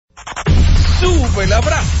sube la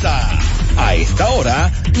brasa. A esta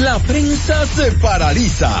hora, la prensa se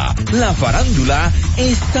paraliza. La farándula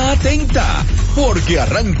está atenta porque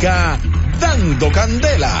arranca Dando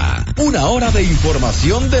Candela. Una hora de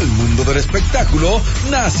información del mundo del espectáculo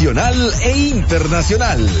nacional e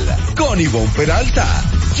internacional. Con Ivonne Peralta,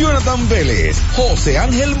 Jonathan Vélez, José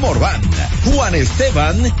Ángel Morván, Juan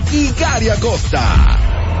Esteban y Gary Acosta.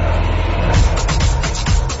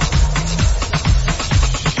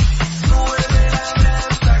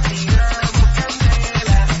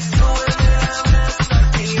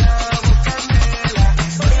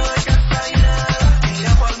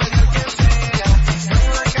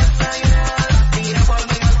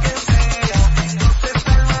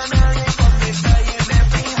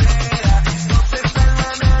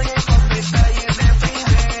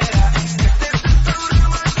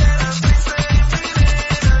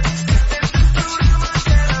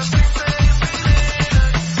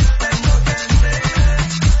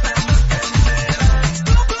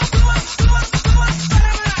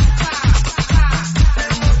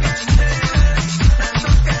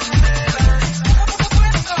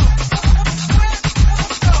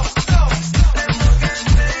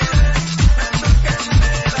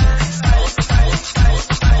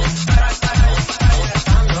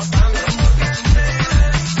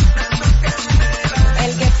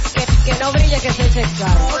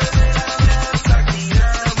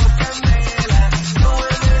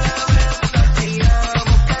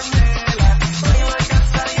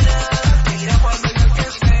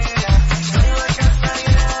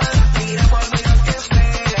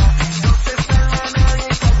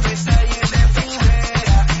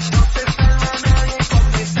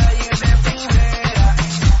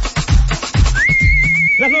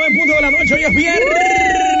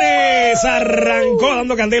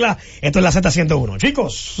 Candela, esto es la Z101,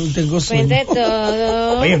 chicos. Tengo sueño.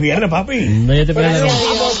 Todo. Hoy es viernes, papi. No, yo estoy pensando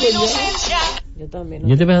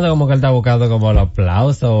como que él está buscando como el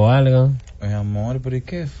aplauso o algo. Ay, amor, pero ¿y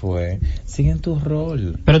qué fue? Sigue en tu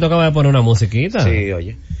rol. Pero tú acabas de poner una musiquita. Sí,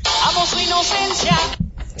 oye. Amo su inocencia.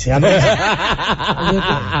 Se aman.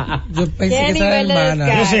 Yo pensé que esa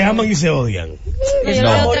hermana. Ellos se aman y se odian.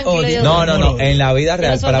 No. En la vida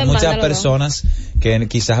real, para muchas personas que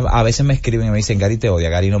quizás a veces me escriben y me dicen, Gary te odia,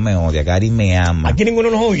 Gary no me odia, Gary me ama. Aquí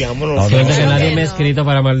ninguno nos odiamos. No, que nadie me ha escrito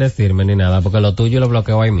para maldecirme ni nada, porque lo tuyo lo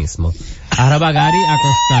bloqueo ahí mismo. @Gary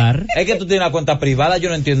Acostar. Es que tú tienes una cuenta privada, yo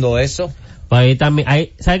no entiendo eso. Pues ahí también,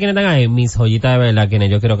 ¿sabes quiénes están ahí? Mis joyitas de verdad,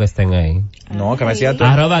 quienes yo quiero que estén ahí. No, que me siga tú.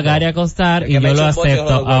 @Gary Acostar, y yo lo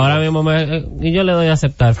acepto. Ahora mismo y yo le doy a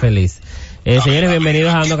aceptar feliz. Señores,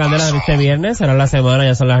 bienvenidos a Dando Candela este viernes. Será la semana,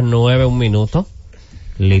 ya son las 9:01.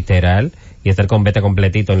 Literal. Y está el combate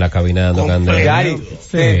completito en la cabina Dando Candela. Gary,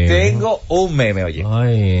 te tengo un meme, oye.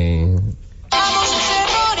 Ay.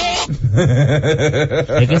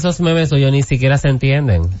 Es que esos memes yo ni siquiera se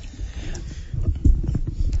entienden.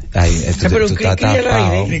 Ay, pero tú estás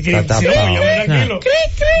tapado.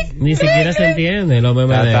 Ni siquiera se entiende los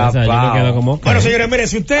memes de o sea, yo me quedo como... Bueno, señores, mire,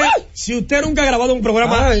 si usted nunca ha grabado un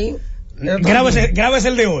programa, grábese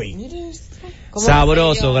el de hoy.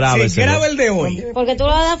 Sabroso, grábese. Sí, graba el de hoy. Porque tú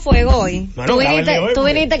lo vas a dar fuego hoy. Bueno, tú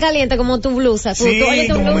viniste caliente como tu blusa. Sí,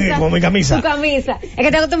 como mi camisa. Tu camisa. Es que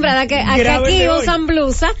estoy acostumbrada a que aquí usan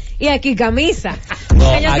blusa y aquí camisa.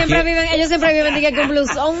 No, ellos siempre viven con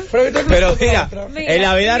blusón. Pero mira, en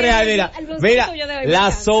la vida real, mira, la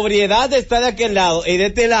sobriedad está de aquel lado y de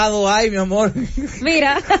este lado, ay, mi amor.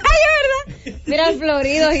 Mira, ay, es verdad. Mira,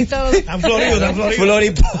 floridos y todo. Tan florido.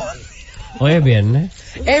 Hoy es viernes.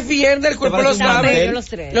 Es viernes, el cuerpo lo sabe,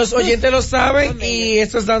 los oyentes lo saben y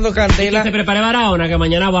esto es Dando Candela. Y que se prepare Barahona, que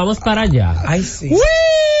mañana vamos para allá. Ay, sí. ¡Uy,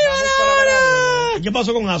 Barahona! ¿Qué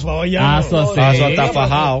pasó con Asua? Asua está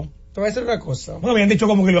fajado. Te voy a decir una cosa. Bueno, habían dicho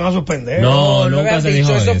como que lo iban a suspender. No, nunca se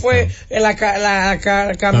dijo eso. Fue la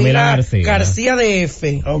Camila García de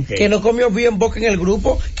F, que no comió bien boca en el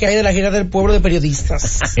grupo que hay de la gira del pueblo de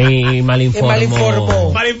periodistas. Y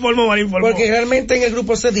malinformó. Porque realmente en el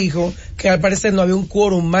grupo se dijo que al parecer no había un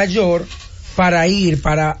quórum mayor para ir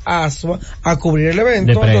para Asua a cubrir el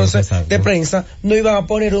evento, de prensa, no iban a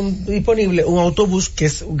poner disponible un autobús que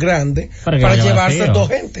es grande para llevarse dos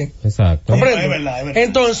gente. Exacto. ¿Comprende? Es verdad.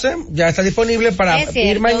 Entonces, ya está disponible para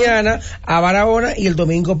ir mañana a Barahona y el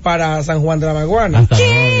domingo para San Juan de la Maguana.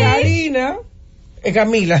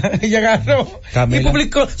 Camila, ella agarró y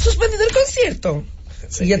publicó, suspendido el concierto.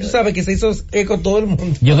 Y ya tú sabes que se hizo eco todo el mundo.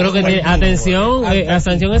 Yo creo que atención a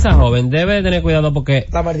esa joven debe tener cuidado porque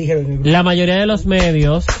la mayoría de los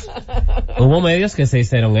medios, hubo medios que se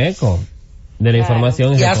hicieron eco de la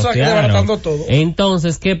información y se postearon.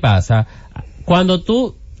 Entonces, ¿qué pasa? Cuando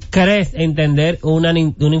tú crees entender una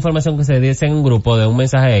información que se dice en un grupo de un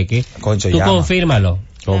mensaje X, Concho, tú llama. confírmalo.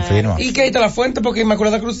 Confirma. Y que ahí está la fuente, porque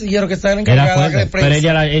Inmaculada Cruzillero, que está encargada de prensa.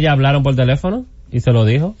 Pero ella hablaron por teléfono y se lo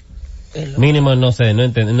dijo. Mínimo, no sé, no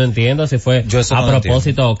entiendo si fue a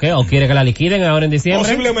propósito o qué, o quiere que la liquiden ahora en diciembre.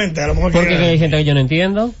 Posiblemente, a lo mejor. Porque hay gente que yo no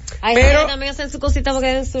entiendo. Pero también hacen su cosita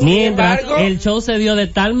porque es su. Mientras el show se dio de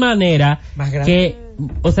tal manera que,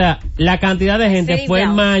 o sea, la cantidad de gente fue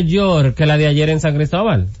mayor que la de ayer en San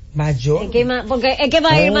Cristóbal. Mayor. Porque es que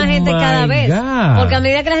va a ir más gente cada vez. Porque a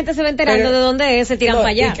medida que la gente se va enterando de dónde es, se tiran para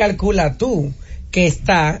allá. Y calcula tú que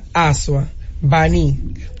está Asua, Baní,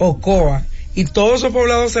 Ocoa y todos esos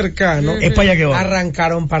poblados cercanos es para allá que va.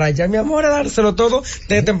 Arrancaron para allá, mi amor, a dárselo todo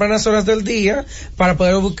desde tempranas horas del día para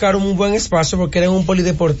poder buscar un buen espacio porque era un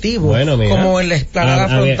polideportivo. Bueno, mira, como en la explanada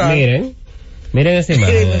frontal. Miren esa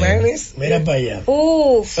imagen. Mira para allá.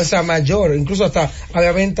 O sea, mayor, incluso hasta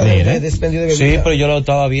había venta de despendio de bebida. Sí, pero yo lo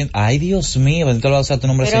estaba viendo. Ay, Dios mío, bendito lo sea tu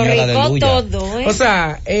nombre, pero Señor, aleluya. Todo, O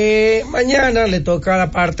sea, mañana le toca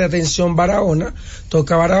la parte de atención Barahona,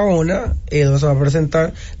 donde se va a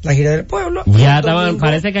presentar la gira del pueblo. Ya estaban,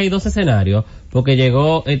 parece que hay dos escenarios, porque vi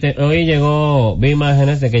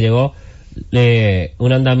imágenes de que llegó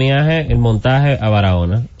un andamiaje, el montaje a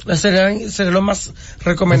Barahona. Sería lo más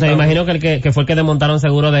recomendable. O sea, imagino que el que fue el que desmontaron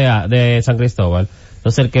seguro de San Cristóbal.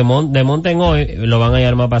 Entonces el que desmonten hoy lo van a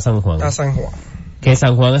llamar para San Juan. A San Juan. Que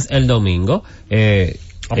San Juan es el domingo.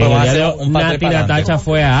 Nati Natacha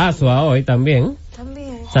fue a Asua hoy también. O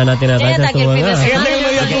sea, Nati Natacha estuvo en Asua.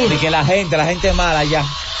 Y que la gente mala ya.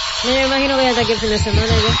 Me imagino que ya está aquí el fin de semana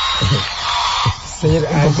ya. Señor,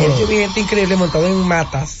 ayer yo vi gente increíble montado en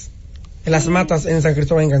matas. En las matas en San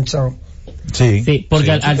Cristóbal enganchado. Sí,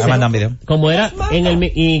 porque como era en la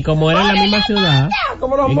misma ciudad,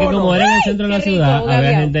 como era en el centro de la ciudad,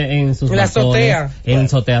 había gente en sus balcones, en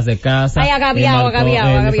azoteas de casa,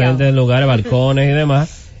 en diferentes lugares, balcones y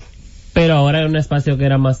demás, pero ahora era un espacio que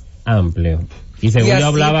era más amplio. Y según yo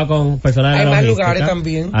hablaba con personas de la logística, lugares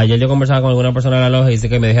también. Ayer yo conversaba con alguna persona de la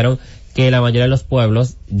logística y me dijeron que la mayoría de los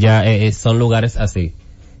pueblos ya son lugares así.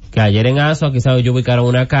 Que ayer en Asua quizás ellos ubicaron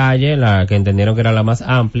una calle, la que entendieron que era la más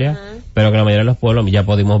amplia, pero que la mayoría de los pueblos ya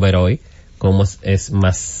pudimos ver hoy cómo es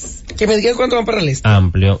más... Que me digan cuánto van para el este.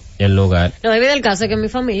 Amplio el lugar. No, debido al caso es que mi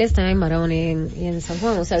familia está en Barahona y en San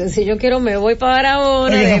Juan. O sea, que si yo quiero me voy para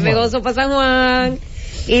Barahona, me gozo para San Juan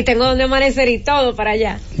y tengo donde amanecer y todo para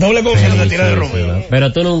allá. Doble concierto de tira de Romeo.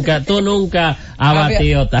 Pero tú nunca has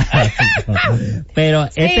batido tanto. Pero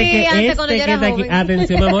que está aquí,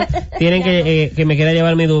 atención, mi amor, tienen que me quiera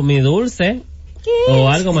llevar mi dulce. O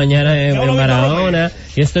algo mañana en Barahona.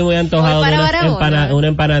 Yo estoy muy antojado de una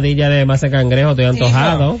empanadilla de masa de cangrejo, estoy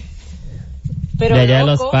antojado. Pero de allá de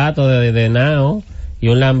los patos, de Nao, y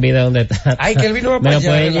un lambida donde está. Ay, que el vino va me lo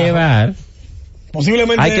puede llevar.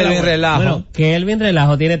 Posiblemente. Hay Kelvin Relajo. Bueno, Kelvin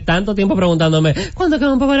Relajo tiene tanto tiempo preguntándome, ¿cuándo que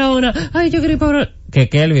vamos para Barahona? Ay, yo quiero ir para Barahona. Que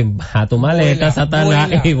Kelvin, a tu maleta, Satanás,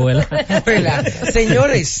 y vuela.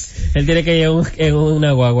 Señores. Él tiene que ir en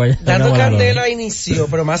una guagua. Dando Candela inició,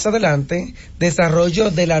 pero más adelante,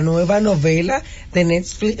 desarrollo de la nueva novela de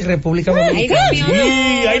Netflix República Dominicana. Sí,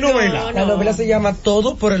 hay novela. La novela se llama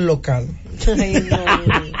Todo por el Local. Ay, no.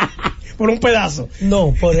 Por un pedazo.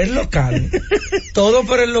 No, por el local. Todo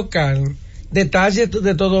por el local. Detalles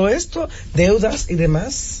de todo esto, deudas y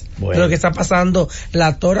demás. Bueno. De lo que está pasando,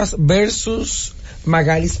 La Toras versus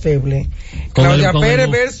Magalis Feble. Claudia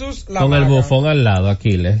Pérez versus La Con Maga. el bufón al lado,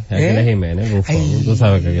 Aquiles Jiménez, bufón. Ay, tú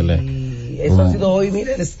sabes que Aquiles. Eso ha sido hoy,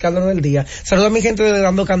 mire, el escándalo del día. Saludos a mi gente de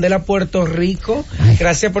Dando Candela, Puerto Rico.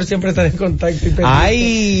 Gracias por siempre estar en contacto y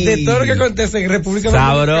pendiente de todo lo que acontece en República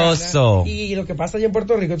Dominicana. Sabroso. Y lo que pasa allá en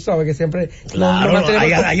Puerto Rico, tú sabes que siempre claro,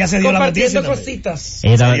 allá se dio la noticia cositas.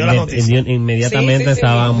 Inmediatamente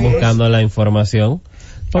estaban buscando la información.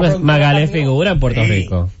 Porque Magali figura en Puerto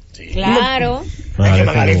Rico. Sí. Claro.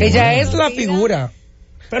 Ella es la figura.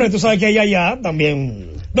 Pero tú sabes que ella ya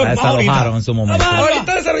también... No, desalojaron en su momento.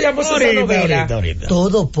 Ahorita desarrollamos esa novela. Ahorita.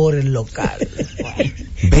 Todo por el local.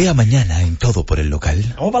 Vea mañana en Todo por el Local.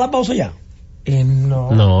 ¿Vamos para la pausa ya?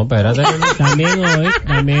 No, espérate. También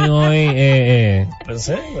hoy,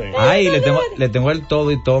 Pensé, güey. Ay, le tengo el todo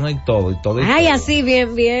y todo. Ay, así,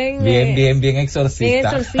 bien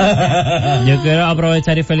exorcista. Yo quiero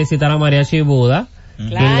aprovechar y felicitar a Mariachi Buda.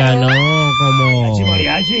 Claro. Quien ganó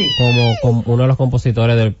como uno de los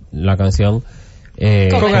compositores de la canción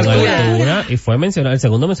con altura, y fue mencionado, el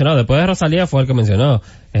segundo mencionado, después de Rosalía fue el que mencionó,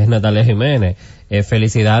 es Natalia Jiménez.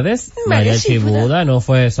 Felicidades, Mariachi Buda, no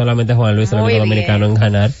fue solamente Juan Luis, el único dominicano en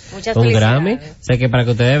ganar un Grammy. Sé que para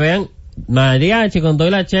que ustedes vean, Mariachi con toda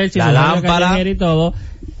la Chelsea, la lámpara y todo,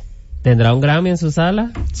 ¿Tendrá un Grammy en su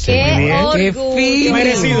sala? ¡Qué orgullo!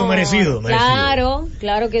 Merecido.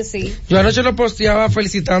 Claro que sí. Yo anoche lo posteaba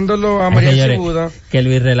felicitándolo a María Chibuda. Que el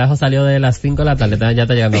virrelajo salió de las 5 de la tarde, ya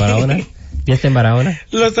está llegando a Barahona. ¿Ya está en Barahona?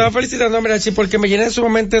 Lo estaba felicitando a Mariachi porque me llena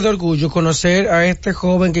sumamente de orgullo conocer a este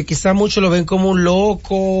joven que quizá muchos lo ven como un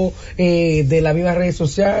loco de las mismas redes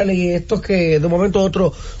sociales y esto que de un momento a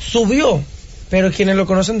otro subió. Pero quienes lo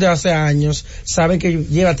conocen de hace años saben que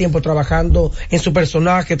lleva tiempo trabajando en su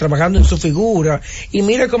personaje, trabajando en su figura. Y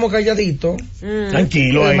mira cómo calladito,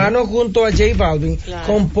 tranquilo, hermano junto a J Balvin,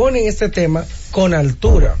 componen este tema con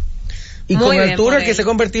altura. Y Muy con bien, altura que se ha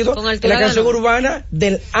convertido en la canción urbana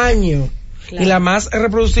del año. Claro. Y la más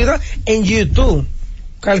reproducida en YouTube.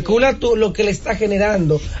 Calcula tú lo que le está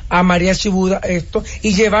generando a María Chibuda esto.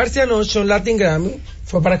 Y llevarse anoche un Latin Grammy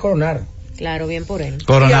fue para coronar. Claro, bien por él.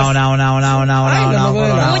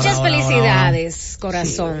 Muchas felicidades,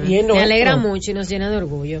 corazón. Sí. Me alegra mucho y nos llena de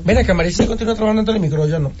orgullo. Ven acá, María continúa trabajando en el micro,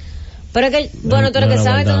 yo no. Pero es que, bueno, tú eres que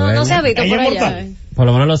sabes, no se ha visto por allá. Por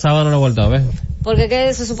lo menos los sábados no lo he vuelto a ver. Porque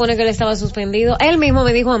que se supone que él estaba suspendido. Él mismo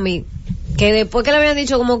me dijo a mí que después que le habían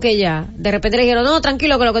dicho como que ya, de repente le dijeron, no,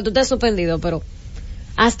 tranquilo, que lo que tú estés suspendido, pero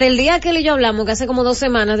hasta el día que él y yo hablamos, que hace como 2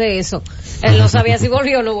 semanas de eso, él no sabía si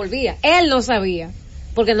volvía o no volvía. Él no sabía,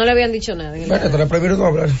 porque no le habían dicho nada. Bueno, te lo prohibieron no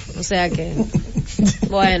hablar. O sea que,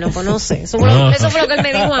 bueno, pues no sé. Eso fue lo que él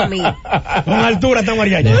me dijo a mí. Con altura está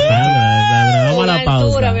Mariachi. Vamos a la pausa. Con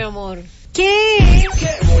altura, mi amor. ¿Qué?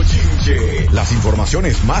 ¡Qué bochinche! Las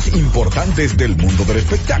informaciones más importantes del mundo del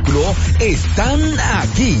espectáculo están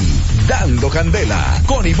aquí. Dando Candela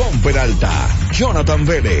con Ivonne Peralta, Jonathan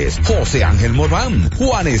Vélez, José Ángel Morván,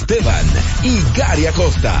 Juan Esteban y Gary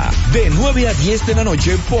Acosta. De 9 a 10 de la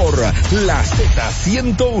noche por la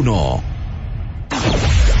Z101.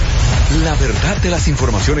 La verdad de las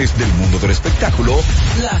informaciones del mundo del espectáculo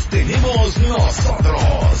las tenemos nosotros.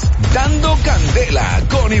 Dando Candela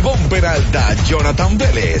con Ivonne Peralta, Jonathan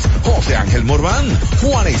Vélez, José Ángel Morván,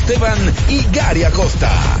 Juan Esteban y Gary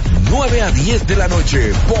Acosta. 9 a 10 de la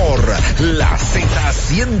noche por la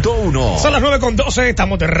Z101. Son las 9:12,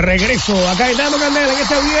 estamos de regreso acá en Dando Candela en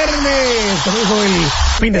este viernes. Comienzo el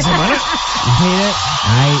fin de semana.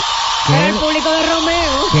 ¿Qué? El público de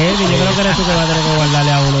Romeo. ¿Qué? Dile que no crees tú que va a tener que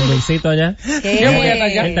guardarle a uno un dulcito allá. ¿Qué?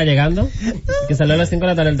 Él está llegando. Que salió a las 5 de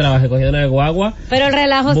la tarde del trabajo, cogido una de guagua. Pero el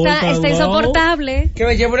relajo está insoportable. Que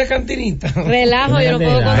me llevo una cantinita. Relajo, yo no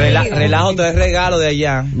puedo coger. Relajo, te es regalo de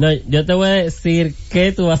allá. No, yo te voy a decir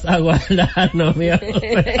que tú vas a guardar, no, mío.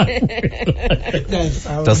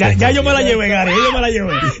 Ya yo me la llevé, Gary,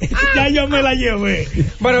 ya yo me la llevé.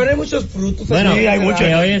 Bueno, ahora hay muchos frutos. Bueno, sí, hay muchos.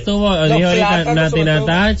 Hoy estuvo, dijo ahorita Nati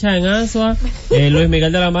Natacha en Asua, Luis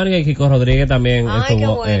Miguel de la Marga y Kiko Rodríguez también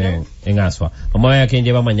estuvo en Asua. Vamos a ver a quién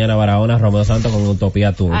lleva mañana a Barahona, Romeo Santos con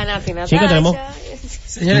Utopía Tour. Chicos, tenemos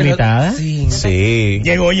invitada. Sí.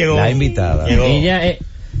 Llegó. La invitada. Ella,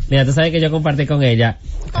 mira, tú sabes que yo compartí con ella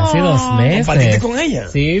casi 2 meses. ¿Compartiste con ella?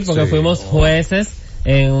 Sí, porque fuimos jueces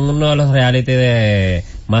en uno de los reality de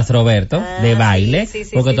Más Roberto, de baile,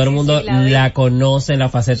 porque todo el mundo la conoce en la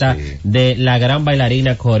faceta de la gran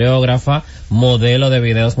bailarina, coreógrafa, modelo de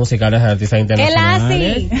videos musicales de artistas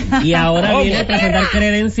internacionales. Y ahora viene a presentar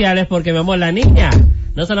credenciales porque, mi amor, la niña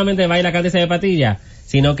no solamente baila, canta y se de patilla,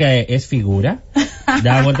 sino que es figura,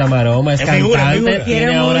 da vuelta maroma, es cantante, figura.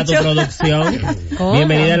 Tiene ahora tu producción.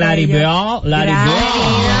 Bienvenida Laribel. Público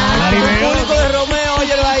de Romeo,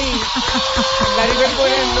 óyelo ahí. Laribel,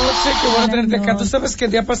 buenas noches, qué bueno tenerte acá. Tú sabes que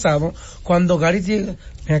el día pasado, cuando Gary llega,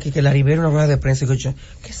 mira aquí que Laribel una rueda de prensa, digo yo,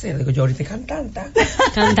 ¿qué será? Digo yo, ahorita es cantanta.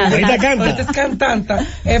 Ahorita es cantanta.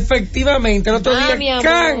 Efectivamente, el otro día, el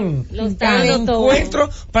encuentro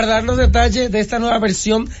para dar los detalles de esta nueva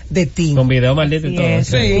versión de Tim. Con video maldito y todo.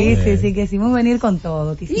 Sí, quisimos venir con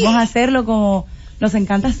todo. Quisimos hacerlo como nos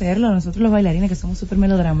encanta hacerlo. Nosotros los bailarines que somos súper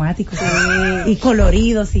melodramáticos y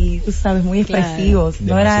coloridos y, tú sabes, muy expresivos.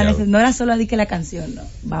 Claro, no era solo así que la canción, no.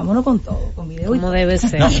 Vámonos con todo, con video. Como debe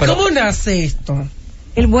ser. No, pero ¿cómo nace esto?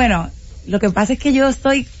 Bueno, lo que pasa es que yo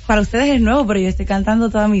para ustedes es nuevo, pero yo estoy cantando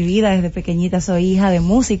toda mi vida. Desde pequeñita soy hija de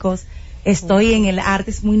músicos. Estoy en el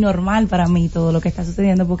arte, es muy normal para mí todo lo que está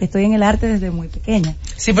sucediendo porque estoy en el arte desde muy pequeña.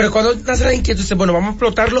 Sí, pero cuando nace la inquietud, dice, bueno, vamos a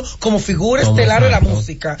explotarlo como figura estelar de la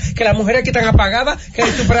música. Que las mujeres aquí están apagadas, que la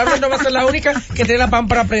insuperable no va a ser la única, que tiene la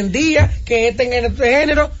pámpara prendida, que en este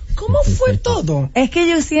género. ¿Cómo fue todo? Es que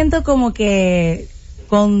yo siento como que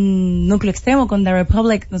con Núcleo Extremo, con The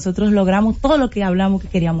Republic, nosotros logramos todo lo que hablamos que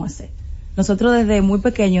queríamos hacer. Nosotros desde muy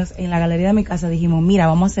pequeños en la galería de mi casa dijimos, mira,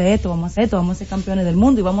 vamos a hacer esto, vamos a ser campeones del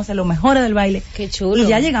mundo y vamos a ser los mejores del baile. Qué chulo. Y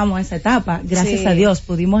ya llegamos a esa etapa, gracias a Dios,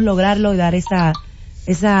 pudimos lograrlo y dar esa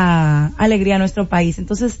alegría a nuestro país.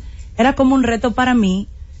 Entonces, era como un reto para mí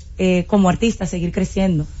como artista seguir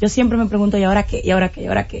creciendo. Yo siempre me pregunto, ¿y ahora qué? ¿Y ahora qué? ¿Y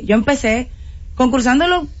ahora qué? Yo empecé concursando en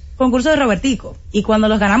los concursos de Robertico, y cuando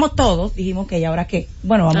los ganamos todos, dijimos que ¿y ahora qué?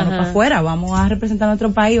 Bueno, vámonos para afuera, vamos a representar a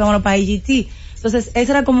nuestro país, vámonos para IGT. Entonces,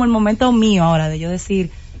 ese era como el momento mío ahora, de yo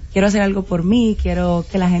decir, quiero hacer algo por mí, quiero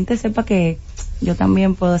que la gente sepa que yo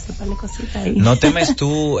también puedo hacer par de cositas ahí. ¿No temes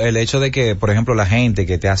tú el hecho de que, por ejemplo, la gente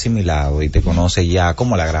que te ha asimilado y te conoce ya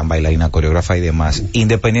como la gran bailarina, coreógrafa y demás,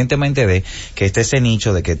 independientemente de que esté ese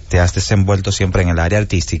nicho de que te has desenvuelto siempre en el área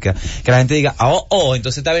artística, que la gente diga,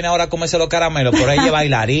 entonces está bien ahora comerse los caramelos, pero ella es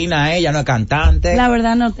bailarina, ella no es cantante? La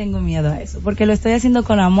verdad no tengo miedo a eso, porque lo estoy haciendo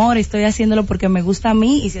con amor, y estoy haciéndolo porque me gusta a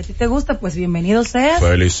mí, y si a ti te gusta, pues bienvenido seas.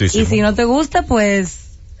 Felicísimo. Y si no te gusta,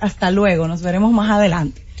 pues hasta luego, nos veremos más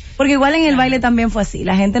adelante. Porque igual en el baile también fue así.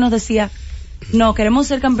 La gente nos decía, no, queremos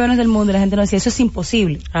ser campeones del mundo. Y la gente nos decía, eso es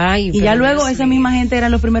imposible. Y ya luego esa misma gente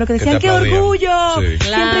eran los primeros que decían, ¡qué orgullo! Sí.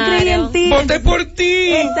 Siempre creí en ti. ¡Voté por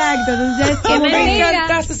ti! Exacto. Entonces, como me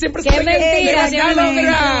encantaste, siempre ¡qué mentira!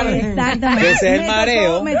 Exactamente. Ese es el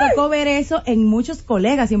mareo. Me tocó ver eso en muchos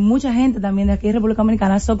colegas y en mucha gente también de aquí de República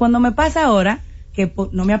Dominicana. Cuando me pasa ahora, que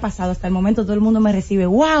no me ha pasado hasta el momento, todo el mundo me recibe,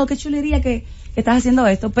 ¡wow! ¡Qué chulería que estás haciendo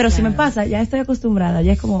esto! Pero si me pasa, ya estoy acostumbrada,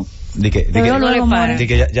 ya es como... De que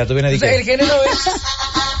ya tú vienes de que... El género es...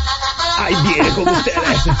 ¡Ay, viene con ustedes!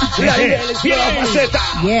 ¡La faceta!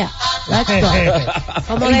 Yeah, let's go.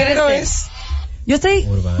 ¿Cómo el género es... Yo estoy...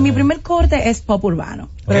 Urbano. Mi primer corte es pop urbano.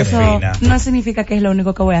 Pero Qué eso fina. no significa que es lo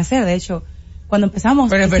único que voy a hacer. De hecho, cuando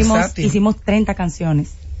empezamos, hicimos 30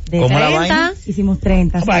 canciones. ¿Cómo la vaina? Hicimos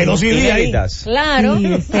 30. Hay dos CD ahí. Claro, Sí,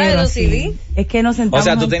 de cero, hay dos así. CD. Es que nos sentamos... O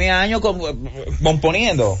sea, tú tenías años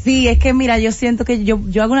componiendo. Sí, es que mira, yo siento que yo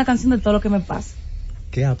hago una canción de todo lo que me pasa.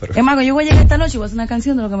 ¿Qué? Pero... Es más, yo voy a llegar esta noche y voy a hacer una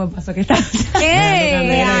canción de lo que me pasó que esta noche. ¿Qué?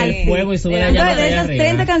 El fuego y sube la llama Entonces, de allá esas arriba.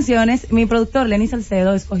 30 canciones, mi productor Lenny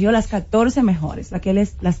Salcedo escogió las 14 mejores,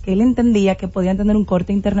 las que él entendía que podían tener un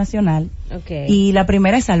corte internacional. Okay. Y la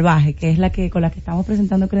primera es Salvaje, que es con la que estamos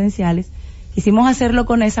presentando credenciales. Quisimos hacerlo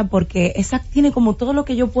con esa porque esa tiene como todo lo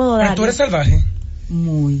que yo puedo dar. Pero tú eres salvaje.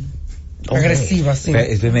 Muy. Agresiva, sí.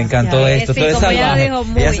 Me encantó esto, Sí, todo es como ella salvaje. dijo,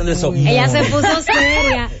 muy. Ella haciendo eso. Ella se puso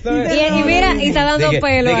seria. Y mira, y está dando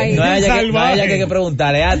pelo ahí. No es ella que hay que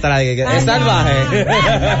preguntarle, atrás, es salvaje.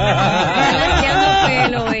 Está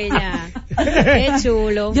dando pelo ella. Qué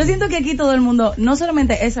chulo. Yo siento que aquí todo el mundo no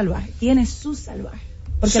solamente es salvaje, tiene su salvaje.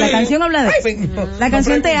 Porque la canción habla de eso. La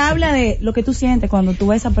canción te habla de lo que tú sientes cuando tú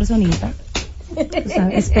ves a esa personita. O sea,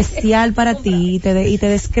 especial para ti, y te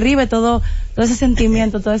describe todo ese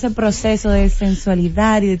sentimiento, todo ese proceso de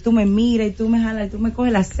sensualidad y de tú me miras y tú me jalas y tú me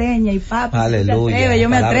coges la seña y papá, Aleluya, yo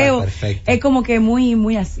me atrevo. Perfecta. Es como que muy,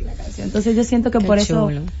 muy así la canción. Entonces yo siento que por eso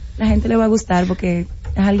la gente le va a gustar, porque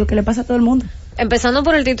es algo que le pasa a todo el mundo. Empezando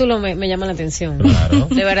por el título me llama la atención. Claro.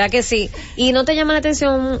 De verdad que sí. Y no te llama la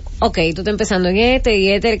atención, tú estás empezando en y este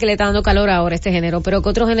es el que le está dando calor ahora, este género, pero ¿qué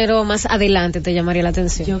otro género más adelante te llamaría la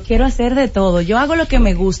atención? Yo quiero hacer de todo. Yo hago lo que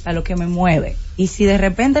me gusta, lo que me mueve. Y si de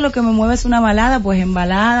repente lo que me mueve es una balada, pues en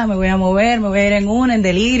balada me voy a mover, me voy a ir en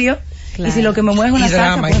delirio. Claro. Y si lo que me mueve es una Y salsa,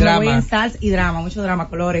 drama, pues y me voy drama. en salsa y drama, mucho drama,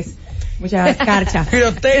 colores, mucha escarcha.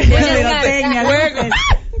 Pirotecnia, fuego.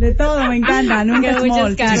 De todo, me encanta, nunca es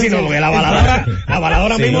small. Sí, no, porque la balada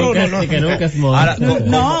ahora Sí, mismo nunca, no. sí, que nunca es small. Ahora,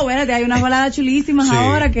 No, espérate, hay unas baladas chulísimas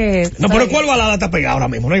ahora que... No, pero ¿cuál balada está pegada ahora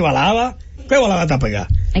mismo? ¿No hay balada? ¿Qué balada está pegada?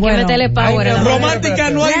 Hay Bueno, que meterle power a la Romántica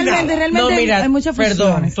no hay Realmente, nada. No, mira, hay muchas perdón,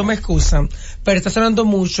 funciones. tú me excusas, pero está sonando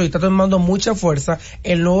mucho y está tomando mucha fuerza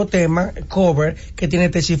el nuevo tema, cover, que tiene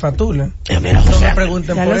Techi Fatula. No me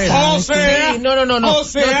pregunten Ya por lo eso. sabes. Sí, no. No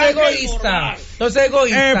sea egoísta. No sea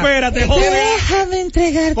egoísta. Espérate, José. Déjame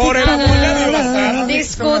entregarte. Por el amor de Dios.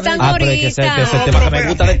 Discutan pero es que ese ahorita. es el tema que me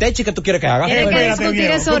gusta de Techi que tú quieres que haga. Tienen que Espérate, discutir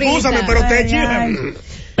viejo. eso ahorita. Escúchame, pero Techi.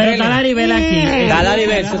 Pero está Laribel aquí. Está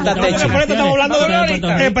Laribel, tú estás No, Techi. espérate, estamos hablando de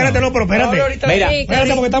ahorita. Espérate, no, pero espérate. Mira, Sí, Espérate,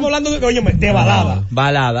 porque estamos hablando de balada.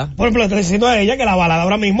 balada. Por ejemplo, le estoy diciendo a ella que la balada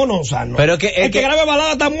ahora mismo no, o sea, no. Pero que- el que grabe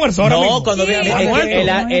balada está muerto ahora mismo. No, cuando Sí. es Está que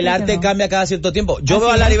muerto. el arte cambia cada cierto tiempo. Yo veo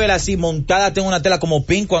a Laribel así montada, tengo una tela como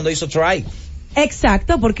Pink cuando hizo Try.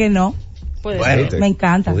 Exacto, ¿por qué no? Puede ser. Me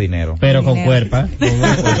encanta. Tu dinero. Pero con Dinero. cuerpa.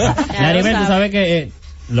 Laribel, tú sabes que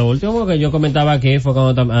lo último que yo comentaba aquí fue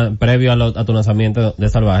cuando previo a tu lanzamiento de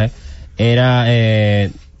Salvaje, era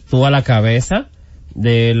tú a la cabeza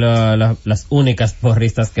de las únicas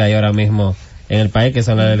porristas que hay ahora mismo en el país, que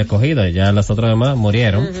son las del Escogido, ya las otras demás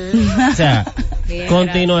murieron. O sea, Bien,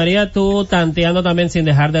 ¿continuarías tú tanteando también sin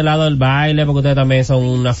dejar de lado el baile? Porque ustedes también son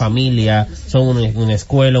una familia, son una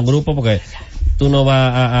escuela, un grupo, porque tú no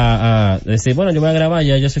vas a decir, bueno, yo voy a grabar,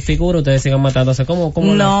 yo soy figura, ustedes sigan matándose. ¿Cómo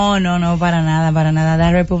No, para nada.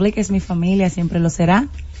 La República es mi familia, siempre lo será.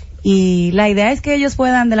 Y la idea es que ellos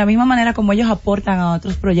puedan, de la misma manera como ellos aportan a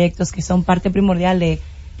otros proyectos que son parte primordial de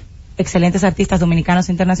excelentes artistas dominicanos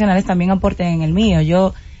e internacionales, también aporten en el mío.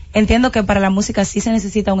 Yo entiendo que para la música sí se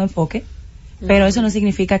necesita un enfoque, pero eso no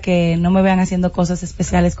significa que no me vean haciendo cosas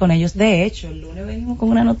especiales con ellos. De hecho, el lunes venimos con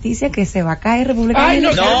una noticia que se va a caer República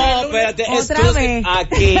Dominicana. No, espérate, otra vez.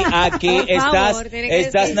 Aquí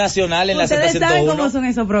estás nacional en la 701. Ustedes saben cómo son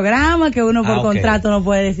esos programas, que uno por contrato no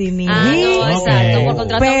puede decir ni no, exacto, por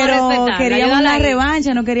contrato pero queríamos una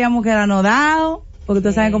revancha, no queríamos quedarnos dados. Porque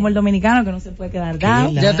ustedes saben como el dominicano que no se puede quedar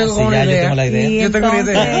dado. Ya tengo como una idea. Yo tengo una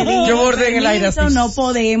idea. Yo bordé en el aire así. No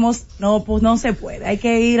podemos, pues no se puede. Hay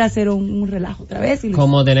que ir a hacer un relajo otra vez.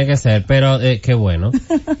 Como tiene que ser, pero qué bueno.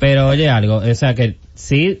 Pero oye algo, o sea que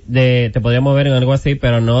sí, te podríamos ver en algo así,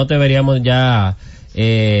 pero no te veríamos ya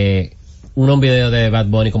un video de Bad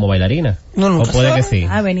Bunny como bailarina. No, o puede que sí.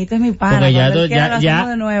 Benito es mi pana. Porque ya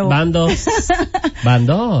de nuevo. Van dos. Van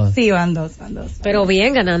dos. Sí, van dos. Pero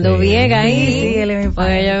bien, ganando bien ahí. Sí, él es mi pana.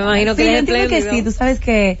 Pues yo me imagino que sí, él es entiendo que sí. Tú sabes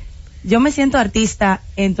que yo me siento artista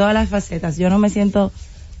en todas las facetas. Yo no me siento,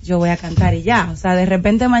 yo voy a cantar y ya. O sea, de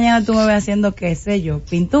repente mañana tú me ves haciendo, qué sé yo,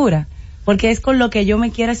 pintura. Porque es con lo que yo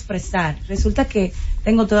me quiero expresar. Resulta que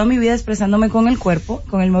tengo toda mi vida expresándome con el cuerpo,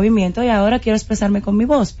 con el movimiento, y ahora quiero expresarme con mi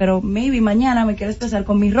voz, pero maybe mañana me quiero expresar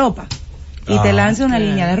con mi ropa. Y te lance una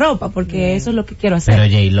línea de ropa, porque eso es lo que quiero hacer.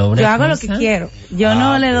 Pero J-Lo, yo hago lo que quiero. Yo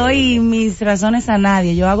no le doy mis razones a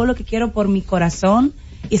nadie. Yo hago lo que quiero por mi corazón,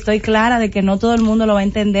 y estoy clara de que no todo el mundo lo va a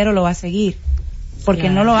entender o lo va a seguir. Porque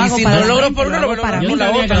no lo hago si para no logro por uno, para yo mí.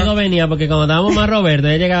 sabía que algo venía, porque cuando estábamos más Roberto,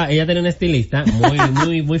 ella tenía una estilista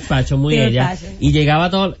muy facho, muy sí, ella, fashion. y llegaba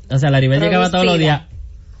la Ribel llegaba todos los días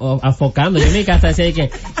afocando. Yo en mi casa decía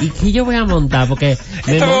que, ¿y qué yo voy a montar? Porque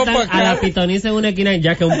me montan a la pitoniza en una esquina,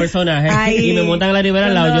 ya que es un personaje, y me montan a la Ribera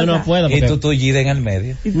al lado, yo no puedo. Porque... ¿Y tú Gida en el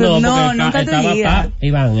medio? No, nunca estaba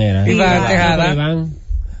Iván era. Iván Tejada. Iván.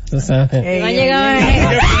 Tú sabes.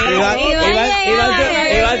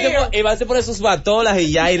 Iván se pone sus batolas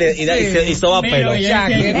y ya, y soba pelo.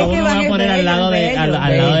 ¿Cómo me va a poner al lado de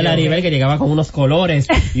la Ribel, que llegaba con unos colores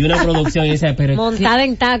y una producción, y dice, pero montada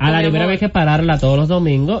en tacto. A la Ribel había que pararla todos los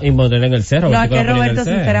domingos y ponerla en el cerro. No, que Roberto,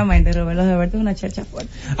 sinceramente, Roberto es una chacha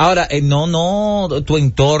fuerte. Ahora, tu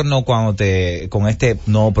entorno con este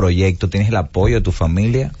nuevo proyecto, ¿tienes el apoyo de tu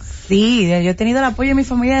familia? Sí, yo he tenido el apoyo de mi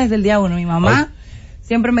familia desde el día 1. Mi mamá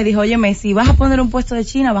siempre me dijo, óyeme, si vas a poner un puesto de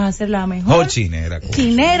China, vas a ser la mejor chinera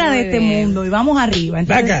de este mundo, y vamos arriba.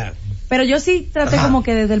 Entonces, pero yo sí traté como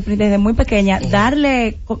que desde muy pequeña,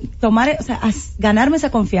 ganarme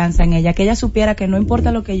esa confianza en ella, que ella supiera que no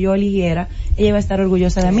importa lo que yo eligiera, ella iba a estar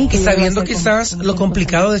orgullosa de mí. Que sabiendo quizás lo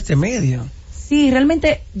complicado de este medio. Sí,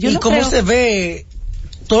 realmente yo y cómo se ve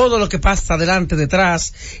todo lo que pasa adelante,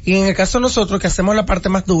 detrás, y en el caso de nosotros que hacemos la parte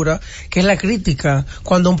más dura, que es la crítica,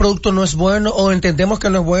 cuando un producto no es bueno, o entendemos que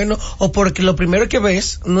no es bueno, o porque lo primero que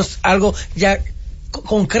ves no es algo ya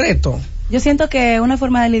concreto. Yo siento que una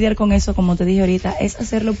forma de lidiar con eso, como te dije ahorita, es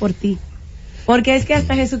hacerlo por ti. Porque es que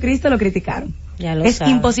hasta Jesucristo lo criticaron. Es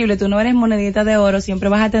imposible, tú no eres monedita de oro, siempre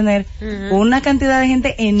vas a tener una cantidad de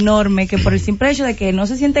gente enorme que por el simple hecho de que no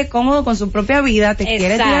se siente cómodo con su propia vida, te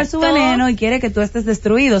quiere tirar su veneno y quiere que tú estés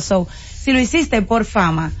destruido. So, si lo hiciste por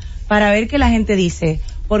fama, para ver qué la gente dice,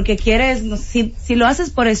 porque quieres, si lo haces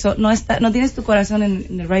por eso, no tienes tu corazón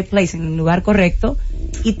en el right place, en el lugar correcto,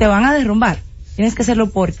 y te van a derrumbar. Tienes que hacerlo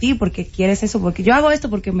por ti, porque quieres eso, porque yo hago esto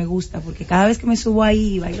porque me gusta, porque cada vez que me subo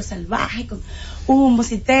ahí, bailo salvaje, con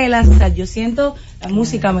humbos y telas, o sea, yo siento, la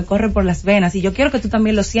música me corre por las venas, y yo quiero que tú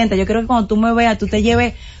también lo sientas. Yo quiero que cuando tú me veas, tú te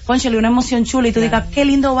lleves, cónchale, una emoción chula, y tú digas, qué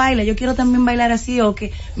lindo baila, yo quiero también bailar así, o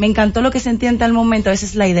que me encantó lo que sentí en tal momento. Esa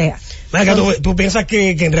es la idea. Tú piensas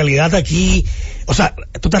que en realidad aquí, o sea,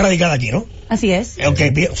 tú estás radicada aquí, ¿no? Así es.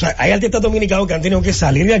 Okay, o sea, hay artistas dominicanos que han tenido que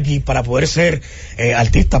salir de aquí para poder ser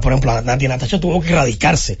artistas. Por ejemplo, Natacha tuvo que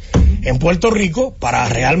radicarse en Puerto Rico para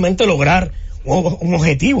realmente lograr un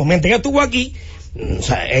objetivo. Mientras ella estuvo aquí, o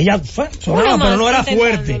sea, ella sonaba, pero no era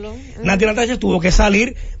fuerte. Natacha tuvo que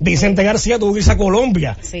salir, Vicente García tuvo que irse a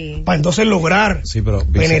Colombia para entonces lograr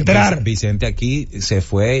penetrar. Vicente aquí se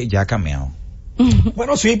fue ya cameado.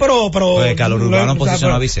 Bueno, sí, pero pues Calor Urbano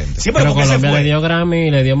posicionó a Vicente. Sí, pero Colombia le dio Grammy y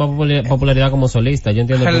le dio más popularidad como solista. Yo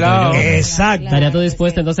entiendo que exacto. ¿Estaría tú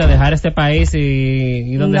dispuesta entonces a dejar este país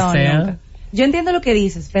y donde sea? Nunca. Yo entiendo lo que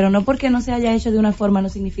dices, pero no porque no se haya hecho de una forma no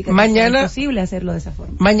significa que sea imposible hacerlo de esa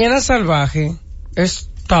forma. Mañana Salvaje es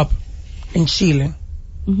top en Chile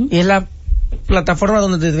y es la plataforma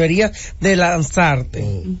donde deberías de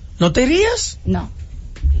lanzarte. ¿No te irías? No,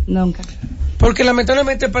 nunca. Porque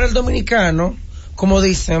lamentablemente para el dominicano, como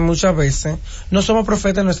dicen muchas veces, no somos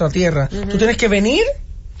profetas en nuestra tierra. Tú tienes que venir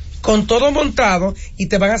con todo montado y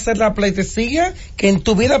te van a hacer la pleitesía que en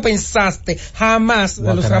tu vida pensaste jamás,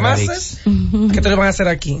 de los jamases, que te lo van a hacer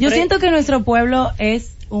aquí. Yo siento que nuestro pueblo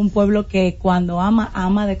es un pueblo que cuando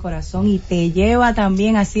ama de corazón y te lleva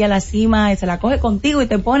también así a la cima, y se la coge contigo y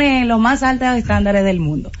te pone en los más altos estándares del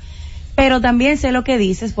mundo. Pero también sé lo que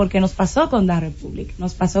dices porque nos pasó con Da Republic.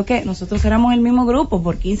 Nos pasó que nosotros éramos el mismo grupo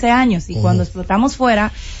por 15 años y cuando explotamos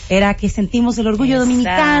fuera era que sentimos el orgullo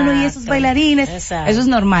dominicano y esos bailarines. Exacto. Eso es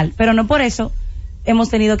normal, pero no por eso hemos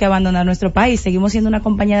tenido que abandonar nuestro país. Seguimos siendo una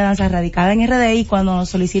compañía de danza radicada en RD y cuando nos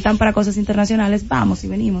solicitan para cosas internacionales, vamos y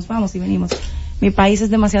venimos. Mi país es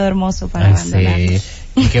demasiado hermoso para abandonar. Sí.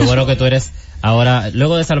 Y qué bueno que tú eres ahora,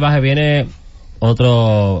 luego de Salvaje viene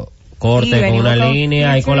otro corte con una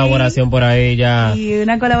línea, hay colaboración por ahí ya. Y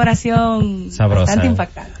una colaboración sabrosa. Bastante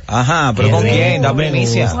impactante. Ajá, pero ¿con quién? Dame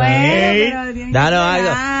inicia. Danos algo.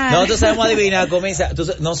 Nosotros sabemos adivinar,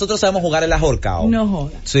 nosotros sabemos jugar el ahorcao. No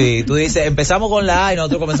jodas. Sí, tú dices, empezamos con la A y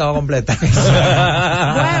nosotros comenzamos a completar.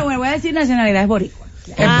 Bueno, voy a decir nacionalidad, es boricua.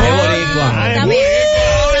 Es boricua. Está bien,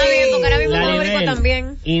 porque ahora mismo es boricua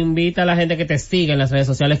también. Invita a la gente que te siga en las redes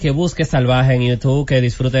sociales, que busque Salvaje en YouTube, que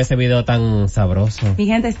disfrute de ese video tan sabroso. Mi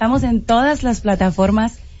gente, estamos en todas las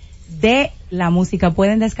plataformas de la música.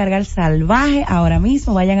 Pueden descargar Salvaje ahora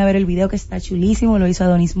mismo. Vayan a ver el video que está chulísimo, lo hizo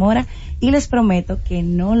Adonis Mora. Y les prometo que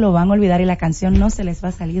no lo van a olvidar y la canción no se les va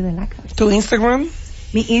a salir de la cabeza. ¿Tu Instagram?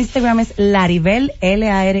 Mi Instagram es Laribel,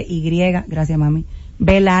 L-A-R-Y, gracias mami.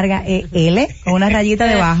 B larga E-L, con una rayita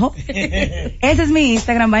debajo. Ese es mi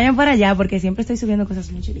Instagram, vayan por allá porque siempre estoy subiendo cosas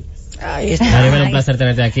muy chulitas. Maribel, un placer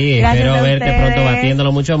tenerte aquí. Gracias. Espero verte pronto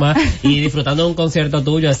batiéndolo mucho más y disfrutando de un concierto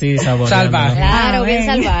tuyo así saboreando. Salvaje. Claro, bien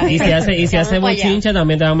salvaje. Y si hace bochincha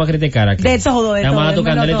también te vamos a criticar aquí. De todo, te vamos a tu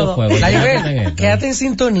candela y tu fuego. Quédate en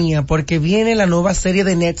sintonía porque viene la nueva serie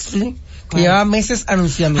de Netflix que lleva meses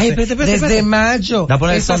anunciándose. Desde mayo.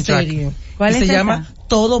 Esa serie. ¿Cuál se es llama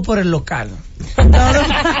Todo por el Local.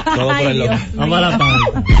 Todo por el local. Vamos a la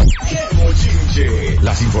pausa.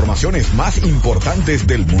 Las informaciones más importantes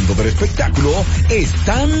del mundo del espectáculo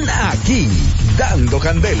están aquí. Dando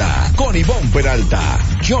Candela con Ivonne Peralta,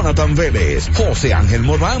 Jonathan Vélez, José Ángel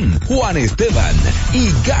Morván, Juan Esteban y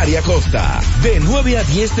Gary Acosta. De 9 a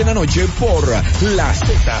 10 de la noche por la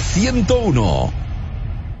Z101.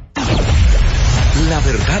 La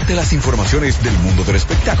verdad de las informaciones del mundo del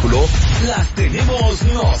espectáculo las tenemos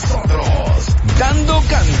nosotros. Dando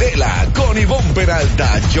Candela con Ivonne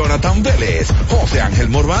Peralta, Jonathan Vélez, José Ángel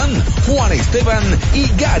Morván, Juan Esteban y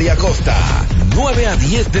Gary Acosta. 9 a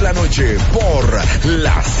 10 de la noche por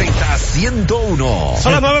la Z101.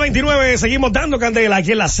 Son las 9:29, seguimos dando candela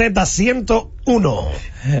aquí en la Z101.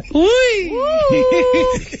 Uy.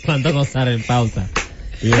 ¿Cuánto gozar en pausa?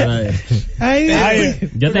 Ay,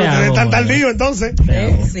 yo te amo. Ustedes están tardíos entonces.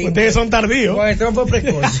 Sí. Ustedes son tardíos. Bueno, este fue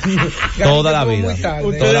precoz. Toda la vida.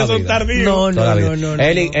 Ustedes son tardíos. No.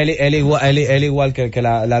 Él igual que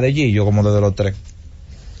la de Gillo, como desde los 3.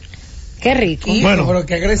 Qué rico. Bueno, pero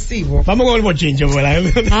qué agresivo. Vamos con el bochincho, pues la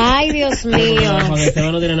gente. Ay, Dios mío. Juan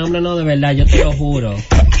Esteban no tiene nombre, no, de verdad, yo te lo juro.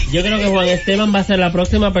 Yo creo que Juan Esteban va a ser la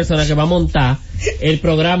próxima persona que va a montar el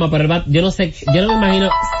programa, pero yo no sé, yo no me imagino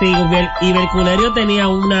si Iberculerio tenía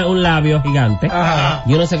un labio gigante. Ajá.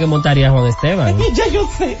 Yo no sé qué montaría Juan Esteban. Ya yo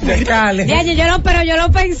sé. Pero yo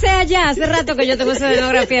lo pensé allá hace rato que yo tengo esa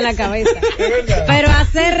escenografía en la cabeza. Pero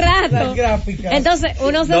hace rato. Entonces,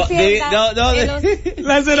 uno se sienta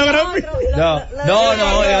La escenografía.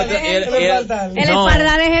 el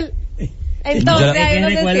espaldar es el... Entonces,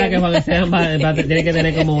 recuerda que Juan Esteban tiene que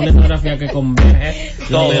tener como una escenografía que converge.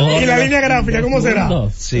 ¿Y la línea gráfica cómo será?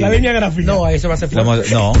 Sí. La línea gráfica. No, eso va a ser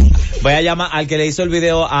No. Voy a llamar al que le hizo el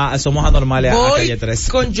video a Somos Anormales a Calle 3.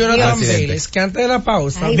 Con Jonathan Vélez, que antes de la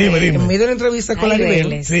pausa, dime. en medio de la entrevista con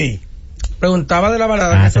Laribel, sí, preguntaba de la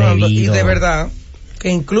balada que está dando, y de verdad que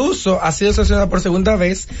incluso ha sido sancionada por segunda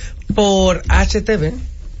vez por HTV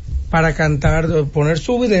para cantar, poner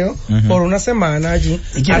su video por una semana allí.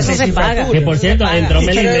 ¿Y eso se paga? Que por cierto, entró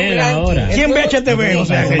Melinel ahora. ¿Quién ve HTV? O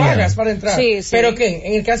sea, pagas para entrar. Sí. Pero que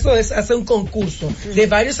en el caso es hacer un concurso de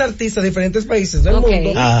varios artistas de diferentes países del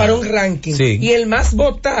mundo para un ranking. Sí. Y el más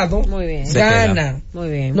votado gana. Muy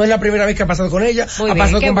bien. No es la primera vez que ha pasado con ella, ha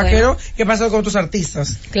pasado con Vaquero, que ha pasado con otros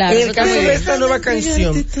artistas. Claro, en el caso de esta nueva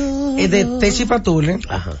canción de Techi Patule,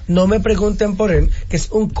 no me pregunten por él, que es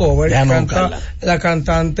un cover, canta la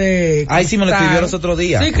cantante Ay, sí, me lo escribió los otros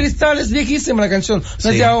días. Sí, Cristal es viejísima la canción. No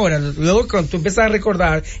es de ahora. Luego cuando tú empiezas a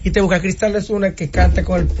recordar y te buscas, Cristal es una que canta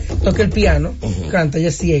toca el piano, canta, ella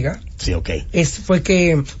es ciega. Sí, ok. Fue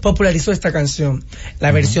que popularizó esta canción.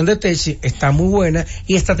 La versión de Techi está muy buena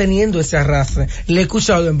y está teniendo ese arrastre. Le he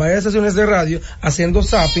escuchado en varias estaciones de radio haciendo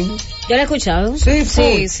zapping. ¿Yo la he escuchado?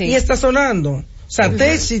 Sí. Y está sonando. O sea,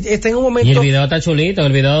 Techi está en un momento... Y el video está chulito,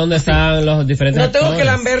 el video donde están los diferentes No tengo actores.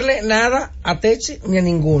 que lamberle nada a Techi ni a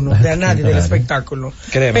ninguno, de a nadie del espectáculo.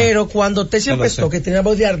 Créeme. Pero cuando Techi empezó, que tenía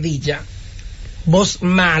voz de ardilla, voz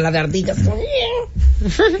mala de ardillas.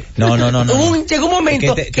 No. Llegó un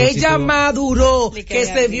momento que ella maduró, que que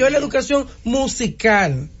se vio en la educación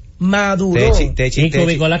musical. Maduró. Techi. Y que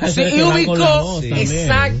ubicó las canciones que van con la voz también.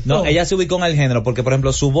 Exacto. No, ella se ubicó en el género, porque por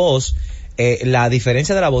ejemplo su voz, la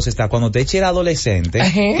diferencia de la voz está cuando Techi era adolescente,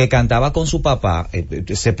 que cantaba con su papá,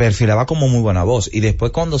 se perfilaba como muy buena voz, y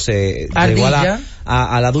después cuando se llegó a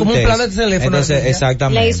la adultez, como un plan de teléfono, entonces,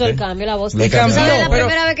 exactamente, Le hizo el cambio, la voz. Le cambió. ¿Sabes la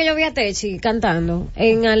primera vez que yo vi a Techi cantando?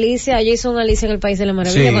 En Alicia, ella hizo un Alicia en el País de la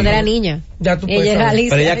Maravilla, Sí. cuando era niña. Ya tú puedes Ella era saber. Alicia.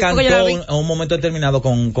 pero ella porque yo la vi. cantó en un momento determinado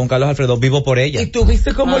con Carlos Alfredo, Vivo por ella. ¿Y tú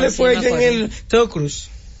viste cómo le sí, fue me ella en acuerdo. el Teo Cruz?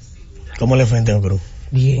 ¿Cómo le fue en Teo Cruz?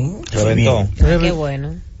 Bien. Reventó. Qué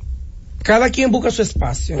bueno. Cada quien busca su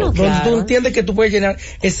espacio. No, donde claro. tú entiendes que tú puedes llenar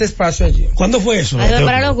ese espacio allí. ¿Cuándo fue eso? Además, Teo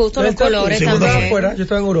para Cruz? los gustos, los colores Sí, yo estaba también. afuera, yo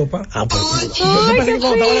estaba en Europa. Ah, pues. Yo pensé que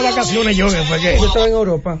cuando estaba de vacaciones yo, que fue que. Yo estaba en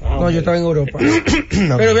Europa. No, yo estaba en Europa.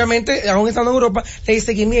 No. Pero obviamente, aún estando en Europa, le di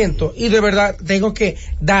seguimiento. Y de verdad, tengo que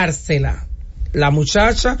dársela. La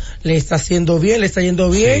muchacha le está haciendo bien, le está yendo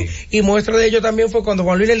bien. Y muestra de ello también fue cuando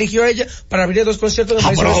Juan Luis le eligió a ella para abrir 2 conciertos de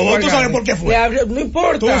pero Madison vos Square tú sabes Garden. por qué fue. Le abrió, no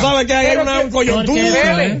importa. Tú sabes que hay Pero una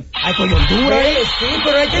coyuntura. Vele. Hay coyuntura. Vele, sí,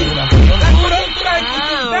 pero hay que... La coyuntura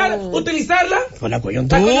hay que utilizarla. Con la La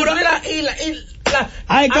coyuntura. coyuntura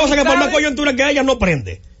Hay cosas que por más coyuntura que haya no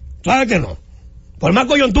prende. ¿Sabes que no? Por más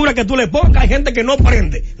coyuntura que tú le pongas, hay gente que no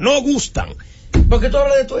prende, no gustan. ¿Por qué tú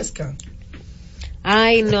hablas de Tuesca?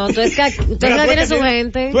 Ay, no, Tuesca tiene su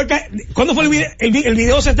gente. ¿Cuándo fue el video? El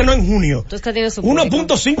video se estrenó en junio. Tuesca tiene su público.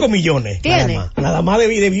 1.5 millones. ¿Tiene? Nada más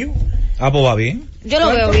de views. Ah, pues va bien. Yo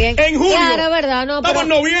lo veo bien. En junio. Claro, es verdad, no. Estamos en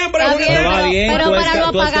noviembre. Está bien, Pero va bien, pero para lo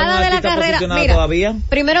apagada de la carrera. Mira, todavía.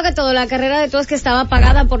 primero que todo, la carrera de Tuesca estaba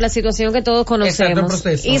apagada por la situación que todos conocemos. Exacto, el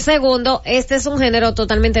proceso. Y segundo, este es un género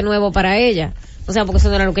totalmente nuevo para ella. O sea, porque eso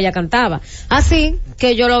no era lo que ella cantaba. Así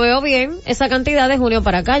que yo lo veo bien, esa cantidad de junio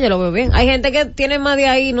para acá, yo lo veo bien. Hay gente que tiene más de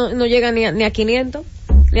ahí, no llega ni a 500,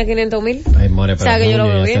 ni a 500,000. Ay, more, O sea, que yo lo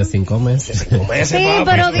veo bien. hace 5 meses. Sí,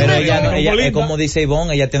 pero dime Pero tú. ella es como dice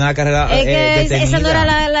Ivonne, ella tiene la carrera Es que detenida. esa no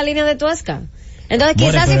era la línea de Tuesca. Entonces,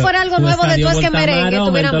 More, quizás si pero fuera algo nuevo de Tuesca en merengue, tuviera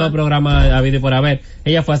aumentó los más. programas habido y por haber.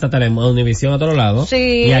 Ella fue hasta Univisión a otro lado.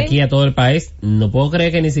 Sí. Y aquí a todo el país. No puedo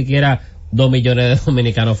creer que ni siquiera 2 millones de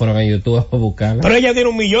dominicanos fueron a YouTube a buscarla. Pero ella tiene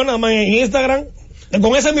 1 millón nada más en Instagram.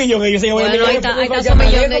 Con ese millón ella se llevó el Bueno, millón. ahí está su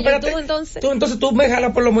millón de Espérate, YouTube, entonces. Entonces tú me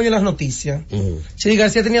jalas por los moños en las noticias. Chidi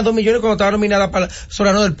García tenía 2 millones cuando estaba nominada para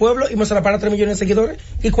Solano del Pueblo y Monserrat para 3 millones de seguidores.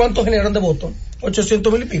 ¿Y cuántos generaron de votos?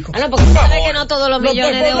 800,000 y pico. Ah, no, porque tú sabes que no todos los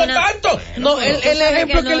millones de por lo una. tanto, no, el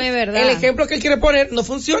ejemplo que no es verdad. el ejemplo que él quiere poner no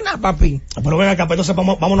funciona, papi. Pero venga acá, pues entonces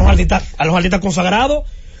vámonos a los artistas consagrados.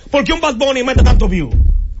 ¿Por qué un Bad Bunny mete tanto views?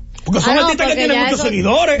 Porque son artistas que tienen muchos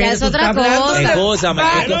seguidores. Ya es otra cosa. Escúchame,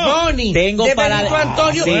 tengo de para Benito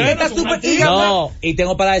Antonio, sí. está súper No, y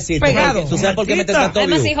tengo para decirte, Pegado. ¿tú sabes por qué meten tanto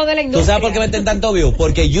Además, view? hijo de la ¿Tú industria. sabes por qué meten tanto view?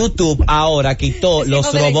 Porque YouTube ahora quitó los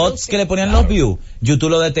hijo de la robots industria. que le ponían los views. YouTube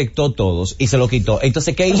lo detectó todos y se lo quitó.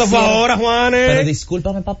 Entonces, ¿qué Eso hicieron? fue ahora, Juanes. Pero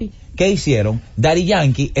discúlpame, papi. ¿Qué hicieron? Daddy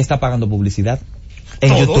Yankee está pagando publicidad en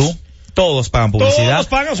 ¿Todos? YouTube. Todos pagan publicidad. Todos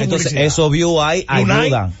pagan su Entonces, publicidad. esos views ahí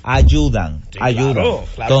Unite. ayudan. claro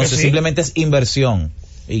Entonces, que sí. simplemente es inversión.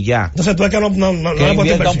 Y ya. Entonces tú es que no Que le pones invierta un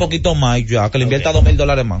inversión. poquito más, ya. Que le invierta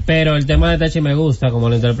 $2,000 más. Pero el tema de Techi me gusta, como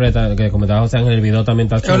lo interpreta, que comentaba José en el video también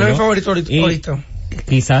está Es uno de mis chulo. favoritos Y ahorita.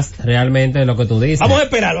 quizás realmente lo que tú dices. Vamos a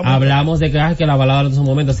esperar. Hablamos de que la balada en su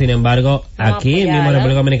momento, sin embargo, Vamos a aquí mismo en apoyarla.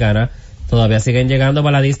 República Dominicana todavía siguen llegando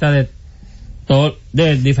baladistas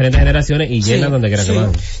de diferentes generaciones y llenan donde quiera que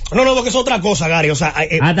van. No, porque es otra cosa, Gary. O sea,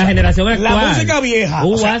 Hasta generación actual. la música vieja.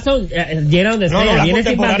 o sea, llena donde sea, la viene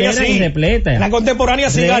sin contemporánea bandera sí. y repleta. La contemporánea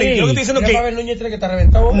sí, Sí. Gary. Yo lo que estoy diciendo Ya es Pavel que Núñez tiene que estar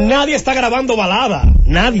reventado. nadie está grabando balada.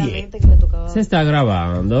 Nadie. Se está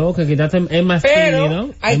grabando, que quizás es más tímido. Pero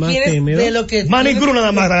hay es más quienes tímido. de lo que Manny Cruz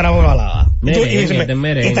nada más está grabando balada.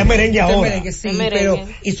 Merengue. Está merengue ahora. Merengue, sí, pero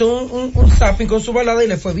hizo un zapping con su balada y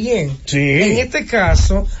le fue bien. Sí. En este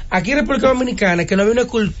caso, aquí en República Dominicana, que no había una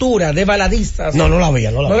cultura de baladistas. No la había.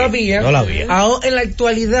 Ahora, en la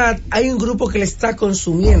actualidad, hay un grupo que le está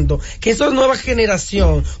consumiendo, que es una nueva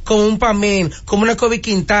generación, como un Pamén, como una Kobe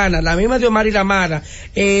Quintana, la misma de Omar y la Mara,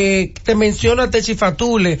 te menciono a Techi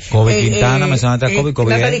Fatule. Kobe Quintana, mencionaste a Kobe.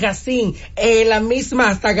 Natalie Gassin, la misma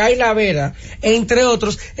hasta Guy Lavera, entre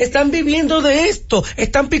otros, están viviendo de esto,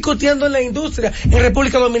 están picoteando en la industria en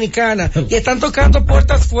República Dominicana y están tocando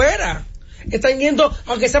puertas fuera. Están yendo,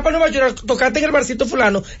 aunque sea para Nueva York, tocarte en el barcito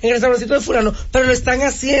fulano, en el restaurancito de fulano, pero lo están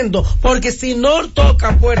haciendo, porque si no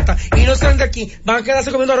tocan puertas y no salen de aquí, van a quedarse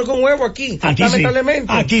comiendo arroz con huevo aquí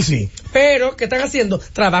lamentablemente. Sí. Aquí sí. Pero, ¿qué están haciendo?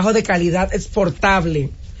 Trabajo de calidad exportable.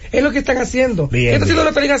 Es lo que están haciendo. Bien, ¿Qué está haciendo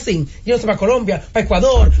Natalie Gassin? Yéndose para Colombia, para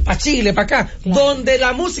Ecuador, para Chile, para acá, donde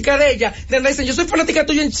la música de ella, donde dicen, yo soy fanática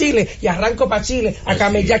tuya en Chile, y arranco para Chile, a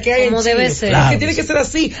camellar que hay en Chile. Debe ser. Claro. Que tiene que ser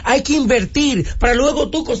así, hay que invertir, para luego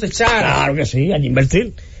tú cosechar. Claro que sí, hay que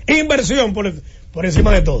invertir. Inversión por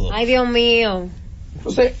encima de todo. Ay, Dios mío.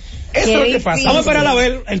 Entonces, eso es lo que pasa. Vamos a esperar a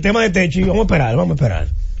ver el tema de Techi, vamos a esperar.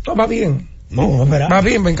 No, va bien. No, vamos a esperar. Va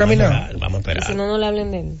bien, va encaminado. Vamos a esperar. Y si no le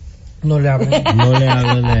hablen de él. No le hablen. No le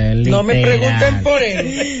hablen de él. No me pregunten por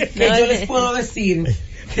él, que yo les puedo decir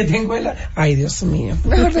que tengo el... Ay, Dios mío.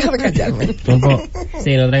 Mejor deja de callarme.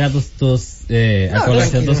 Sí, no traiga tus a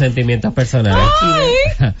colación tus sentimientos personales.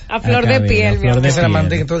 Ay, a flor de piel, mi amor. Se la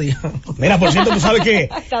mandé otro día. Mira, por cierto, tú sabes que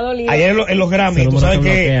ayer en los Grammy, tú sabes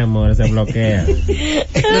que... amor, se bloquea.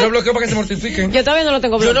 Yo lo bloqueo para que se mortifiquen. Yo todavía no lo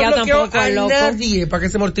tengo bloqueado tampoco, a loco. nadie para que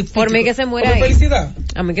se mortifique. Por mí que se muera ahí. Felicidad.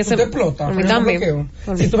 A mí que se... Te explota. A mí también.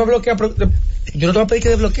 Si tú me bloqueas, yo no te voy a pedir que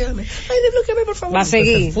desbloqueame. Ay, desbloqueame, por favor. Va a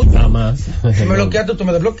seguir. Nada más. Si me bloqueas tú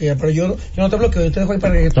me desbloqueas, pero yo no te bloqueo, yo te dejo ahí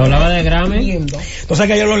para que... ¿Tú hablabas de Grammy? Entonces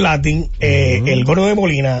que ayer los Latin, el gordo de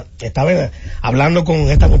Molina estaba hablando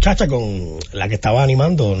con esta muchacha, con la que estaba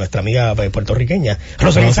animando nuestra amiga puertorriqueña,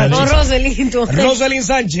 Roselyn Sánchez. Roselyn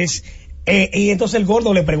Sánchez. Y entonces el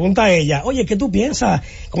gordo le pregunta a ella, oye, ¿qué tú piensas?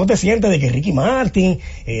 ¿Cómo te sientes de que Ricky Martin,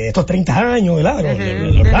 estos 30 años, ¿verdad?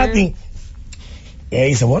 Los Latin. Y ella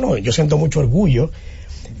dice, bueno, yo siento mucho orgullo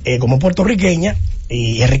como puertorriqueña,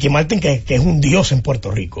 y Ricky Martin que es un dios en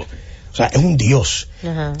Puerto Rico. O sea, es un dios.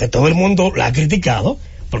 De todo el mundo la ha criticado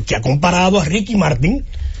porque ha comparado a Ricky Martin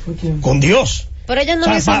con Dios. Pero ella no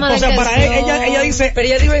dice mala intención. Para ella dice, pero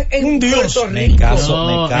ella vive en un dios. Puerto Rico. Me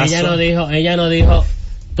caso. Ella no dijo,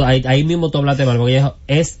 ahí mismo tú hablaste mal, porque ella dijo,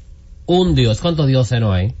 es un dios. ¿Cuántos dioses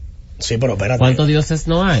no hay? Sí, pero espérate. ¿Cuántos dioses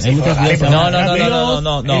no hay? Hay muchos dioses. No.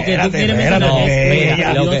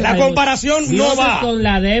 La comparación no va. Con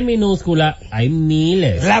la D minúscula, hay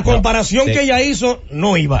miles. La comparación que ella hizo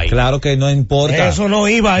no iba ahí. Claro que no importa. Eso no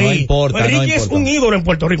iba ahí. No importa. Pues Ricky es un ídolo en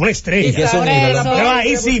Puerto Rico, una estrella. ¿Y qué es un ídolo? Pero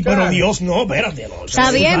ahí sí, pero Dios no, espérate. No, está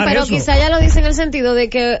bien, pero quizá ella lo dice en el sentido de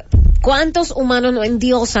que ¿cuántos humanos no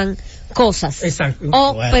endiosan cosas? Exacto.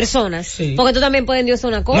 O personas. Sí. Porque tú también puedes endiosar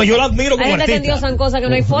una cosa. No, yo lo admiro como hay gente artista. Que endiosan cosas que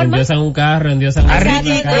no hay forma. Endiosan un carro, endiosan a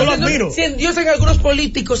Ricky, yo lo admiro. Si endiosan algunos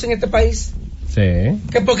políticos en este país. Sí.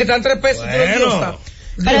 Que porque te dan 3 pesos, tú los diosas.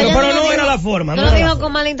 Pero no era la forma. No lo dijo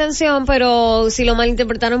con mala intención, pero si lo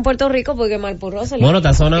malinterpretaron en Puerto Rico, porque mal por Roselyn. Bueno,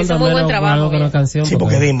 está sonando hizo muy buen trabajo con una canción. Sí,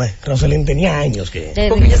 porque dime, Roselyn tenía años que...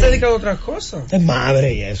 Porque ella se dedica a otras cosas. Es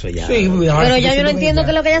madre y eso ya. Sí, pero ya yo no entiendo qué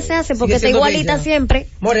es lo que ella se hace, porque está igualita siempre.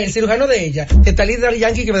 More, el cirujano de ella, está líder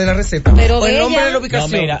Yankee que me dé la receta. Pero o el nombre de la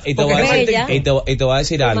ubicación. No, mira, y te voy a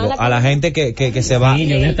decir algo. A la gente que se va... Sí,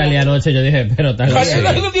 yo dije tal día anoche, yo dije, pero tal día.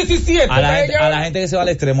 A la gente que se va al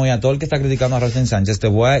extremo y a todo el que está criticando a Roselyn Sánchez, te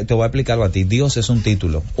voy a explicar algo a ti. Dios es un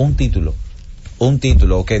título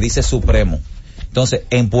que dice supremo. Entonces,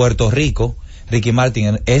 en Puerto Rico, Ricky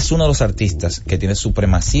Martin es uno de los artistas que tiene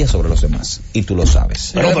supremacía sobre los demás, y tú lo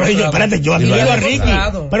sabes. Pero espérate, yo admiro a Ricky,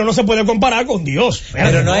 pero no se puede comparar con Dios.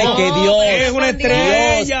 Pero no es que Dios es una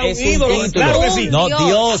estrella, Dios un ídolo, título. claro que sí. No,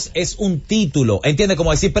 Dios es un título, ¿entiendes? Como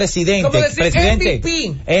decir presidente, como decir presidente,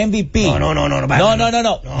 MVP. No.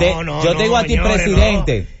 Yo te digo a ti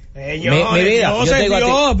presidente. Mi vida, Dios yo te digo Dios,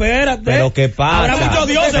 a ti. Espérate. Pero qué pasa. Habrá muchos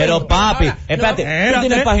dioses. Pero papi, espérate, tú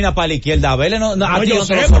tienes página para la izquierda, vele, a ti no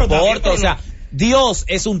te lo soporto, o sea, Dios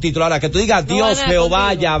es un título. Ahora que tú digas Dios,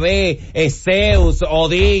 Jehová, Yahvé, Zeus,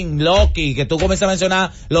 Odín, Loki, que tú comienzas a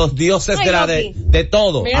mencionar los dioses de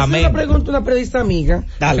todo. Me amén. hace una pregunta una periodista amiga,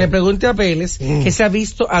 que le pregunte a Vélez, que se ha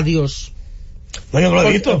visto a Dios. No, yo no lo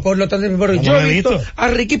he visto. Por lo tanto, yo he visto a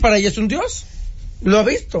Ricky, para ella es un Dios. ¿Lo ha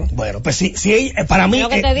visto? Bueno, pues sí, para mí,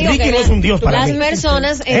 Ricky no es un dios para mí. Las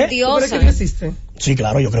personas endiosan. ¿Tú crees que existe? Sí,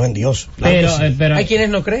 claro, yo creo en Dios. Pero hay quienes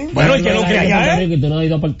no creen. Bueno, el que no cree allá, y tú no has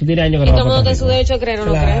ido tú tienes años que Y no todo el vas a mundo Puerto de su Rico. derecho cree, no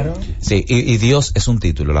lo Claro. creo. Sí, y Dios es un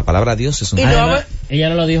título, la palabra Dios es un Y título. no, Además, ella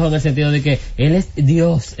no lo dijo en el sentido de que él es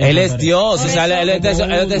Dios. Él es Dios, o sea,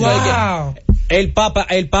 wow. el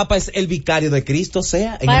Papa es el vicario de Cristo, o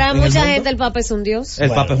sea, Para en el mucha mundo. gente el Papa es un dios.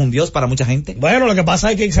 El Papa es un Dios para mucha gente. Bueno, lo que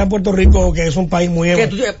pasa es que quizá Puerto Rico, que es un país muy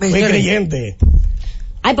creyente.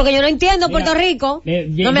 Ay, porque yo no entiendo Puerto Rico.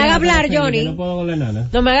 No me haga hablar, Johnny. No puedo con la nana.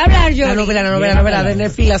 No me haga hablar, Johnny. La novela de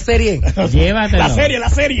Netflix, la serie. Llévatelo. La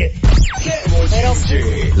serie.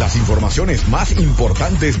 Las informaciones más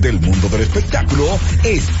importantes del mundo del espectáculo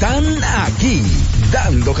están aquí.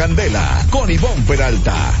 Dando Candela con Ivonne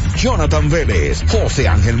Peralta, Jonathan Vélez, José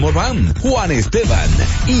Ángel Morán, Juan Esteban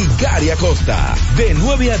y Gary Acosta. De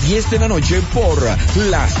 9 a 10 de la noche por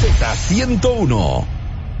la Z101.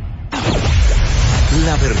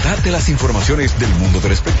 La verdad de las informaciones del mundo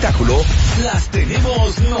del espectáculo las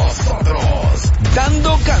tenemos nosotros.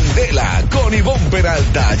 Dando Candela con Ivonne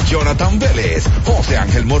Peralta, Jonathan Vélez, José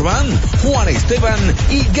Ángel Morván, Juan Esteban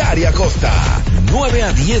y Gary Acosta. 9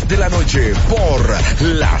 a 10 de la noche por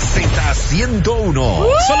la Z101.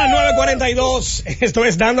 Son las 9:42. Esto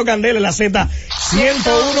es Dando Candela en la Z101.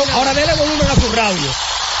 Ahora dele volumen a su radio.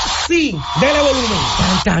 Sí, dele volumen.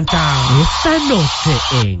 Tan, tan, tan. Esta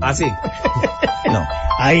noche en... Así. No.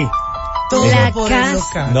 Ahí. Todo La por casa. el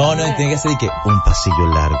local. No, tiene que ser que un pasillo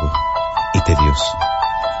largo y tedioso.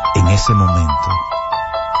 En ese momento.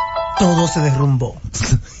 Todo se derrumbó.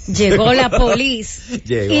 Llegó la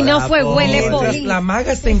policía. Y no fue huele Mientras policía. la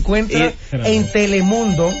maga se encuentra en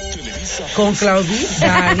Telemundo con Claudine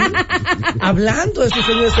Gary hablando de su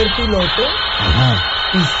sueño de ser piloto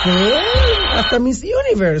y ser hasta Miss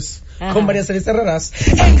Universe. Ajá. Con varias series raras.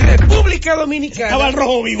 En República Dominicana. Estaba el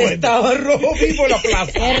rojo vivo. Estaba el rojo vivo en la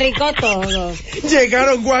plaza. Qué rico todo.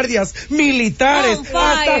 Llegaron guardias militares On fire.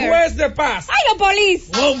 hasta juez de paz. ¡Ay, los polis!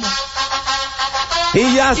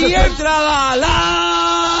 Y ya se Y fue el- entrada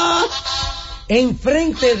la...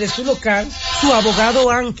 Enfrente de su local, su abogado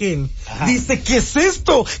Ángel dice, ¿qué es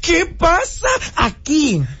esto? ¿Qué pasa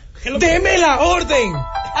aquí? Deme la orden.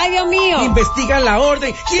 ¡Ay, Dios mío! Investigan la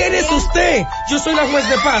orden. ¿Quién es usted? Yo soy la juez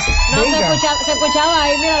de paz. No, Venga, se escuchaba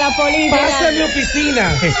ahí, mira, la policía. pase a mi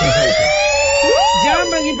oficina.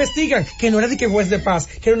 Llaman, investigan. Que no era de que juez de paz,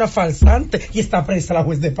 que era una falsante y está presa la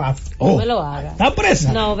juez de paz. No me lo haga. ¿Está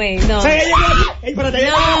presa? No, ven, no. O sea, ella llegó allí. Espérate,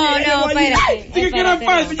 ella No, llegó allí. espérate. Dije que era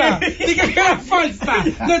falsa. Dije que era falsa.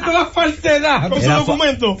 De toda falsedad. Con su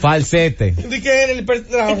documento. Falsete. Dije que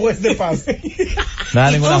era la juez de paz.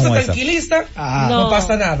 Nada, Y ninguna todo se jueza. tranquiliza. Ajá. No No.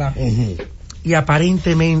 pasa nada. Y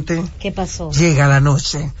aparentemente ¿Qué pasó? llega la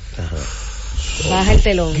noche. Baja el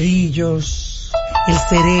telón. Grillos, el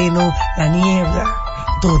sereno, la niebla,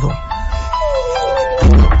 todo.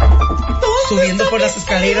 Subiendo por las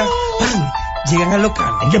escaleras, ¡pam! Llegan al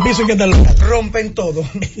local. ¿En qué piso y qué tal local? Rompen todo.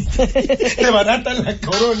 Le baratan la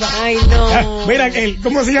corona. Ay, no. Mira,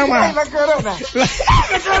 ¿cómo se llama? La corona.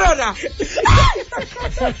 La corona.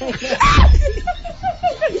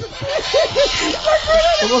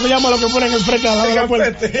 ¿Cómo se llama lo que ponen enfrente a la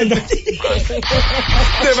puerta?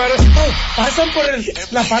 Pasan por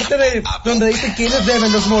la parte de donde dice quiénes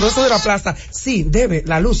deben, los morosos de la plaza. Sí, debe,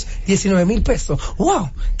 la luz, 19,000 pesos.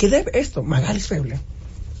 ¡Wow! ¿Qué debe esto? Magali Feble.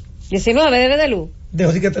 19 debe de luz.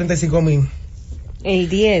 Dejó que 35,000. El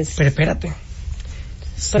 10. Pero espérate.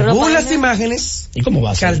 Pero no Según paga las nada. imágenes, ¿Y cómo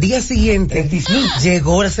va a que al ser? día siguiente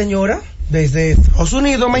llegó la señora desde Estados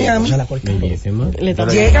Unidos, Miami. Bellísimo. Le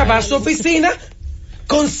toca. Llega, va a su oficina,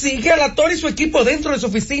 consigue al actor y su equipo dentro de su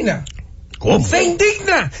oficina. ¿Cómo? Se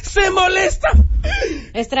indigna, se molesta.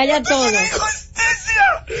 Estrella todo. ¡Injusticia!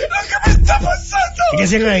 ¡Lo que me está pasando! ¿Y qué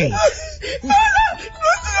hacían ahí? ¡Nada! ¡No es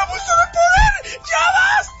un abuso de poder! ¡Ya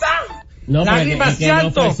basta! No, pero Lágrimas, es que no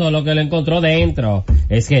llanto. fue solo que lo encontró dentro.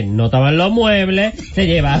 Es que no estaban los muebles, se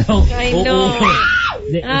llevaron. Ay, no.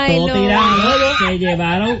 Ay, todo no. tirado, se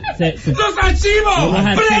llevaron. ¡Los archivos! Unos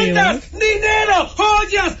archivos. ¡Prendas! ¡Dinero!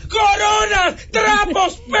 ¡Joyas! ¡Coronas!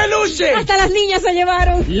 ¡Trapos! ¡Peluche! Hasta las niñas se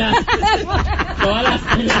llevaron. Todas las.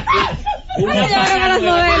 Se llevaron a las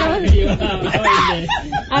modelos.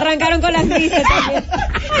 Arrancaron con las grises también.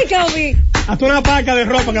 Ay, qué vi. Hasta una paca de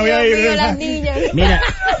ropa que había ahí. Dios mío, las niñas. Mira.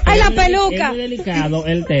 Ay, la es muy- peluca. Es muy delicado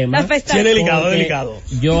el tema. La pestaña. Sí, es delicado, porque delicado.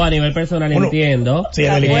 Yo a nivel personal Bueno, entiendo sí, es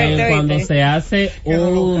que delicado. cuando se hace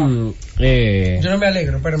un Yo no me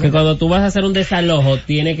alegro, pero que cuando tú vas a hacer un desalojo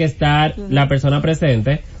tiene que estar la persona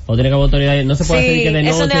presente o tiene que haber autoridad, no se puede Sí, hacer que de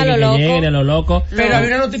eso noche, ni a lo que loco. lleguen a lo loco. Pero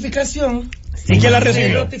había una notificación ¿Y quién la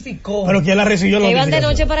recibió? Notificó. Pero ¿quién la recibió? Que iban de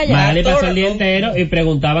noche para allá. Magali pasó el día entero y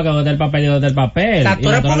preguntaba que dónde está el papel y dónde está el papel. La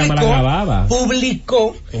Tora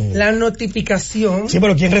publicó la notificación. Sí,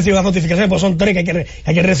 pero ¿quién recibió la notificación? Pues son tres que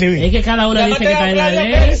hay que recibir. Es que cada una dice que está en la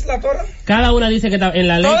ley. Cada una dice que está en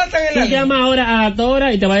la ley. Tú llamas ahora a la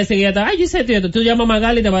Tora y te va a decir, ay, yo sé esto. Tú llamas a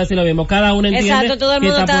Magali y te va a decir lo mismo. Cada una entiende. Exacto, todo el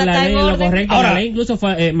mundo que está por la ley, lo correcto. Ahora, la ley incluso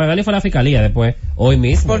fue, Magali fue a la fiscalía después, hoy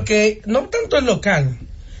mismo. Porque no tanto el local.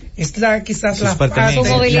 Es quizás la parte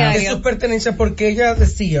de su pertenencia, porque ella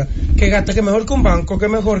decía que gasta que mejor que un banco, que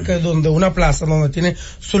mejor que donde una plaza donde tiene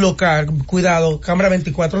su local, cuidado, cámara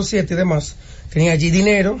 24/7 y demás. Tenía allí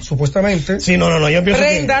dinero, supuestamente. Sí, no, yo pienso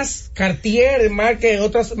prendas, Cartier,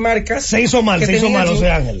 otras marcas. Se hizo mal, José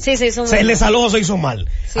Ángel. Sí, se hizo mal. El desalojo se hizo mal.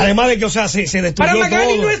 Sí. Además de que, o sea, se destruyó para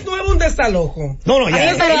Magali todo. no es nuevo un desalojo. No,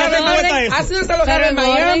 ya. Ha sido desalojada en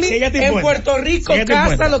Miami, en Puerto Rico,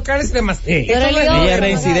 casas, locales y demás. Ella es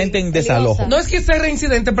reincidente en desalojo. No es que sea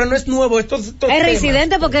reincidente, pero no es nuevo. Esto es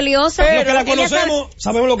reincidente porque liosa. Pero que la conocemos,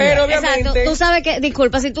 sabemos lo que pero es. Obviamente. Exacto. Tú sabes que,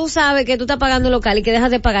 disculpa, si tú sabes que tú estás pagando un local y que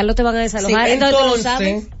dejas de pagarlo, te van a desalojar. Sí,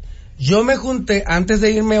 entonces, yo me junté antes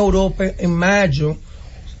de irme a Europa en mayo.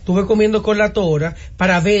 Estuve comiendo con la Tora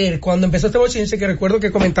para ver cuando empezó este bochinche, que recuerdo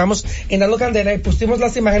que comentamos en Dando Candela y pusimos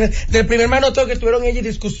las imágenes del primer manoteo que tuvieron ella y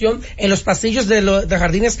discusión en los pasillos de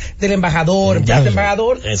jardines del embajador. En Plaza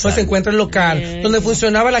Embajador, pues se encuentra el local donde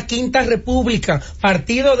funcionaba la Quinta República,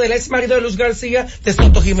 partido del ex marido de Luz García de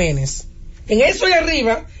Soto Jiménez. En eso y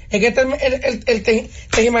arriba, es que está el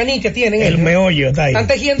tejimaní que tienen. El meollo está ahí. Están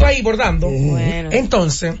tejiendo ahí, bordando. Bueno.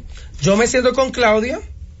 Entonces, yo me siento con Claudia,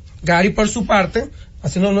 Gary por su parte,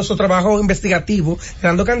 haciendo nuestro trabajo investigativo,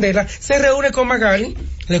 Dando Candela, se reúne con Magali,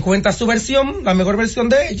 le cuenta su versión, la mejor versión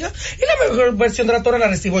de ella, y la mejor versión de la Tora la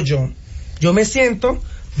recibo yo. Yo me siento,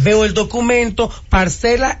 veo el documento,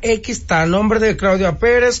 parcela X está el nombre de Claudia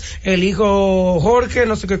Pérez, el hijo Jorge,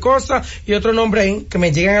 no sé qué cosa, y otro nombre ahí que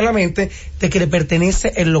me llegan a la mente de que le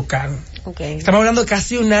pertenece el local. Okay. Estamos hablando de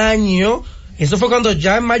casi un año, eso fue cuando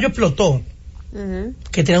ya en mayo explotó.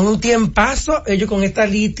 Que tenían un tiempazo ellos con esta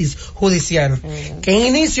litis judicial. Que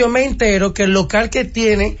en inicio me entero que el local que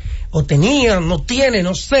tiene, o tenía, no tiene,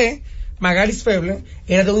 no sé, Magali Feble,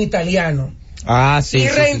 era de un italiano. Sí. Y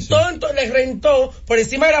rentó, entonces le rentó por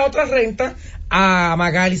encima de la otra renta a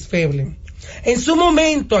Magali Feble. En su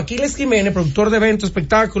momento, Aquiles Jiménez, productor de eventos,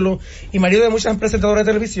 espectáculos y marido de muchas presentadoras de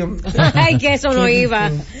televisión. Ay, que eso no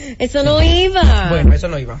iba. Eso no iba. Bueno, eso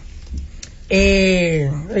no iba.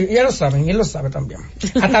 Ya lo saben, y él lo sabe también.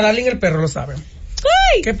 Hasta Darling el perro lo sabe.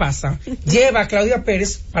 ¡Ay! ¿Qué pasa? Lleva a Claudia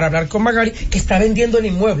Pérez para hablar con Magali, que está vendiendo el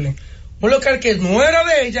inmueble. Un local que no era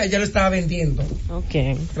de ella, ella lo estaba vendiendo.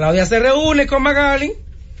 Okay. Claudia se reúne con Magali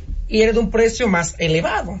y era de un precio más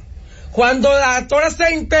elevado. Cuando la Tora se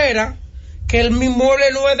entera que el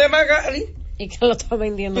inmueble no es de Magali, y que lo está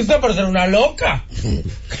vendiendo. Usted por ser una loca.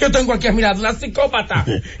 Yo tengo aquí a mirar una psicópata.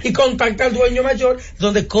 Y contacta al dueño mayor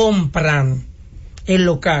donde compran el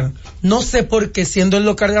local. No sé por qué, siendo el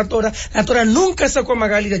local de la Tora nunca sacó a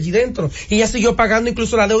Magali de allí dentro. Y ella siguió pagando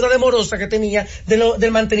incluso la deuda de morosa que tenía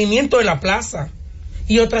del mantenimiento de la plaza.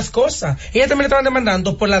 Y otras cosas. Ella también le estaban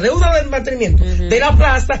demandando por la deuda del mantenimiento de la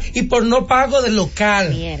plaza y por no pago del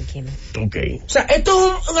local. Okay. O sea,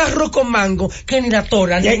 esto es un arroz con mango que ni la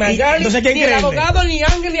Tora, ni Magali, ni el abogado, ni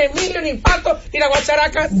Ángel, ni Emilio, ni el Pato, ni la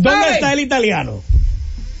guacharaca. ¿Dónde está el italiano?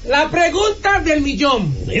 La pregunta del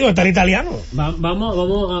millón. ¿Dónde está el italiano? Vamos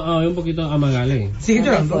a ver un poquito a Magali. Sigue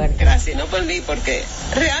llorando. Gracias, no por mí, porque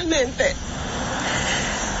realmente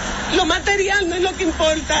lo material no es lo que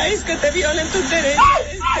importa, es que te violen tus derechos,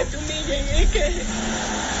 es que te humillen,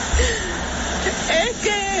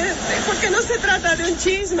 porque no se trata de un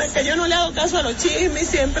chisme, que yo no le hago caso a los chismes,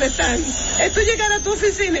 siempre están. Es tú llegar a tu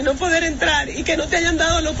oficina y no poder entrar y que no te hayan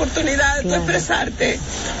dado la oportunidad de tú expresarte,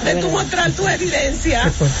 de tú mostrar tu evidencia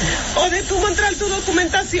o de tú mostrar tu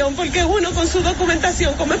documentación, porque uno con su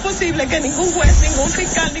documentación, ¿cómo es posible que ningún juez, ningún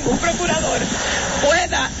fiscal, ningún procurador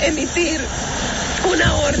pueda emitir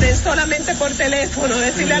una orden solamente por teléfono,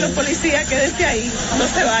 decirle a los policías que desde ahí no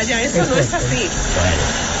se vayan? Eso no es así.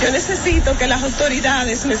 Yo necesito que las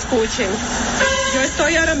autoridades me escuchen. Yo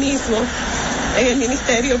estoy ahora mismo en el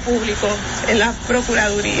Ministerio Público, en la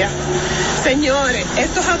Procuraduría. Señores,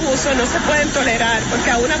 estos abusos no se pueden tolerar porque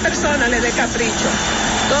a una persona le dé capricho.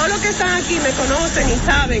 Todos los que están aquí me conocen y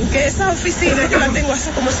saben que esa oficina yo la tengo hace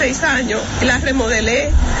como 6 años. La remodelé,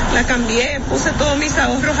 la cambié, puse todos mis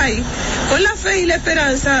ahorros ahí, con la fe y la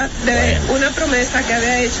esperanza de una promesa que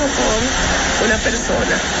había hecho con una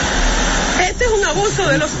persona. Este es un abuso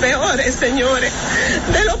de los peores, señores,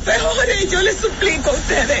 de los peores. Yo les suplico a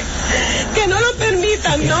ustedes que no lo permitan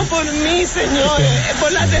hagan, no por mí, señores,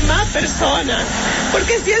 por las demás personas.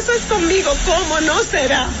 Porque si eso es conmigo, ¿cómo no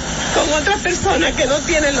será con otras personas que no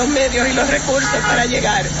tienen los medios y los recursos para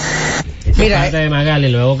llegar? Mira, parte de Magali,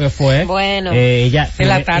 luego que fue, bueno, ella en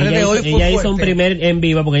la tarde de hoy ella hizo un primer en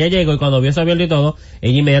vivo porque ella llegó y cuando vio eso abierto y todo,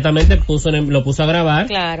 ella inmediatamente lo puso a grabar,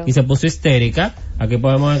 claro, y se puso histérica. Aquí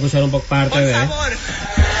podemos escuchar un poco parte de. Por favor,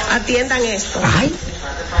 atiendan esto. Ay.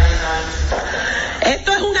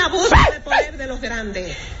 Esto es un abuso de poder de los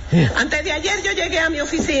grandes. Antes de ayer yo llegué a mi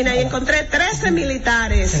oficina y encontré 13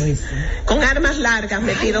 militares con armas largas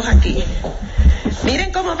metidos aquí.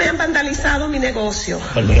 Miren cómo me han vandalizado mi negocio.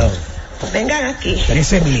 Vengan aquí.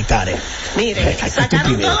 13 militares. Miren,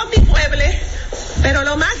 sacaron todos mis muebles, pero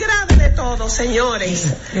lo más grave de todo, señores,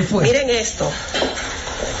 miren esto.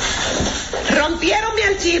 Rompieron mi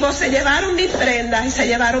archivo, se llevaron mis prendas y se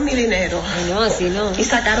llevaron mi dinero. Ay, no, así no. Y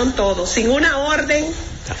sacaron todo, sin una orden,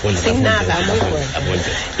 sin nada. Muy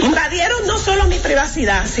fuerte. Invadieron no solo mi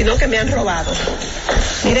privacidad, sino que me han robado.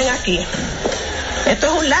 Miren aquí. Esto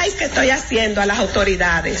es un live que estoy haciendo a las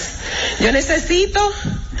autoridades. Yo necesito...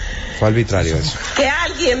 Fue arbitrario eso. Que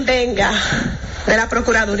alguien venga de la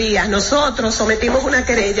Procuraduría. Nosotros sometimos una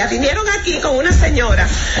querella. Vinieron aquí con una señora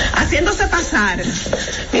haciéndose pasar.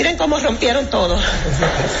 Miren cómo rompieron todo.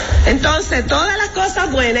 Entonces, todas las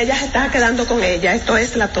cosas buenas, ella se está quedando con ella. Esto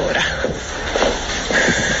es la tora.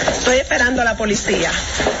 Estoy esperando a la policía.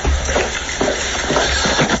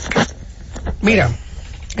 Mira,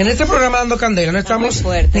 en este programa Dando Candela no estamos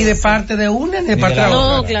ni de parte de una ni de parte de la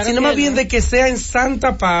otra, claro, sino más bien de que sea en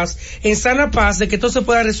sana paz, de que todo se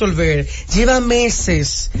pueda resolver. Lleva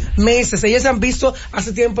meses. Ellas se han visto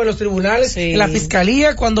hace tiempo en los tribunales, en la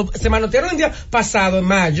fiscalía, cuando se manotearon el día pasado, en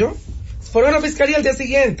mayo, fueron a la fiscalía el día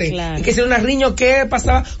siguiente, y que hicieron una riña que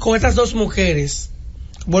pasaba con estas dos mujeres.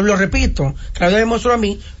 Vuelvo, repito, Claudia me mostró a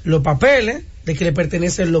mí los papeles de que le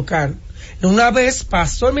pertenece el local. Una vez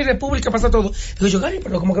pasó en mi república, pasa todo. Digo yo, Gary,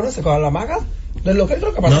 pero como que no se acaba la maga del local,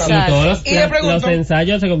 creo que ha pasado. No, y todos le pregunto, los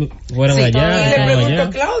ensayos fueron allá. Y le pregunto a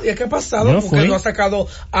Claudia, ¿qué ha pasado? Porque lo ha sacado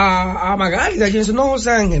a Magali. Y ella dice, no,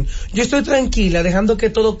 José Ángel, yo estoy tranquila, dejando que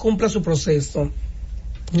todo cumpla su proceso.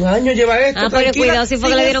 Un año lleva esto, pero cuidado, si fue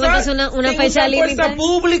que le dieron entonces una fecha límite. Sin fuerza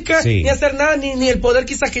pública, ni hacer nada, ni el poder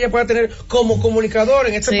quizás que ella pueda tener como comunicador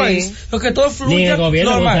en este país. Lo que todo fluya ni el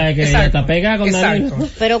gobierno, normal. O sea, que está pegada con Exacto.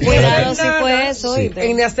 Pero cuidado si fue eso.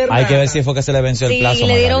 Hay que ver si fue que se le venció el plazo. Sí,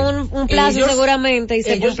 le dieron un plazo seguramente y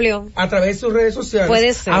se cumplió. A través de sus redes sociales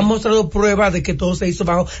puede ser. Han mostrado pruebas de que todo se hizo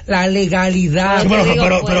bajo la legalidad.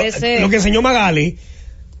 Pero lo que enseñó Magali,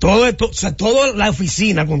 todo esto, o sea, toda la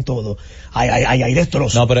oficina con todo, hay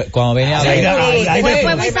destrozos. No, pero cuando venía a ver,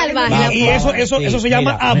 fue muy salvaje. Y eso se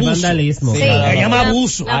llama abuso. Vandalismo. Se llama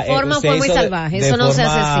abuso. La forma fue muy salvaje. Eso no se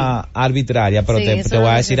hace así. Arbitraria, pero te voy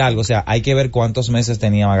a decir algo. O sea, hay que ver cuántos meses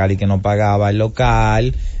tenía Magali que no pagaba el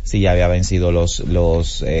local, si ya había vencido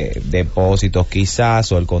los depósitos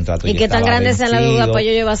quizás, o el contrato y ya qué tan grande sea la deuda para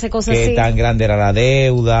yo llevarse cosas así. Qué tan grande era la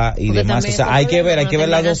deuda y demás. O sea, hay que ver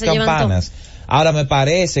las dos campanas. Ahora me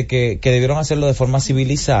parece que debieron hacerlo de forma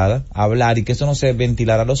civilizada, hablar y que eso no se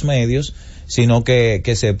ventilara a los medios, sino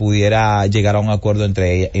que se pudiera llegar a un acuerdo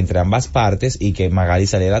entre ambas partes y que Magali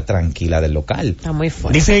saliera tranquila del local. Está muy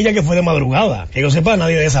fuerte. Dice ella que fue de madrugada, que yo sepa,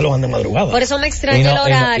 nadie desalojan de madrugada. Por eso me extraña el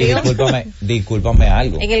horario. Discúlpame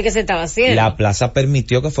algo. En el que se estaba haciendo. ¿La plaza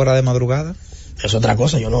permitió que fuera de madrugada? Es otra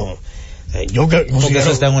cosa, yo no. Porque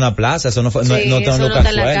eso está en una plaza, eso no está en un lugar está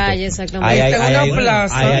en la calle, exactamente. Está en una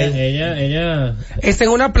plaza. Ella está en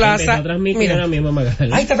una plaza. Mira, ahora mismo Magali.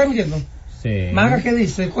 Ahí está transmitiendo. Sí. Maga, ¿qué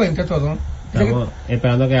dice? Cuenta todo. Estamos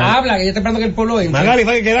esperando que habla, que ella está esperando que el pueblo entre. Magali,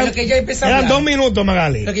 quedan 2 minutos,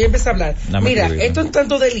 Magali. Lo que ella empieza a hablar. Mira, esto es un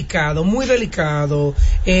tanto delicado, muy delicado.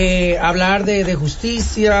 Hablar de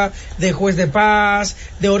justicia, de juez de paz,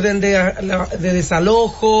 de orden de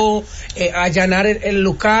desalojo, allanar el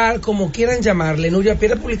local, como quieran llamarle. Nuria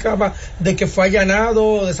Pierre publicaba de que fue allanado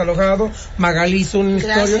o desalojado. Magali hizo una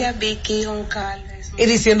historia. Gracias, Vicky Goncalves. Y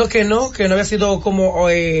diciendo que no había sido como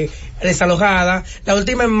desalojada. La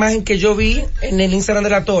última imagen que yo vi en el Instagram de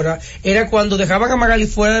la Tora era cuando dejaban a Magali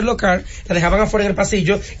fuera del local, la dejaban afuera en el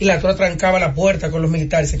pasillo y la Tora trancaba la puerta con los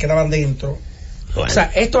militares, se quedaban dentro. Bueno. O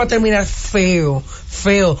sea, esto va a terminar feo.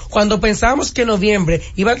 Cuando pensábamos que noviembre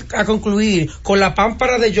iba a concluir con la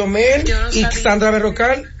pámpara de Yomel y Sandra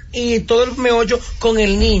Berrocal y todo el meollo con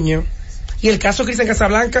el niño, y el caso Cristian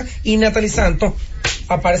Casablanca y Natalie Santos,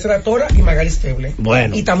 aparece la Tora y Magali Feble.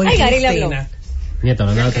 Bueno. Y también Cristina. El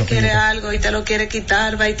que quiere algo y te lo quiere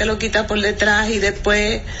quitar, va y te lo quita por detrás y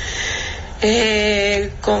después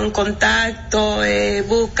con contacto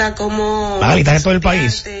busca como Magali, está en todo el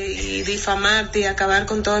país y difamarte y acabar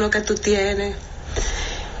con todo lo que tú tienes.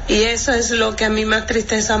 Y eso es lo que a mí más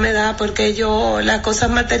tristeza me da, porque yo las cosas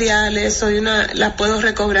materiales las puedo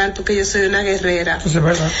recobrar porque yo soy una guerrera. Eso es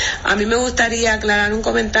verdad. A mí me gustaría aclarar un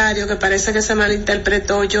comentario que parece que se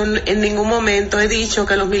malinterpretó. Yo en ningún momento he dicho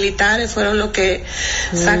que los militares fueron los que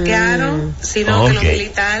saquearon, sino que los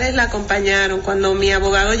militares la acompañaron. Cuando mi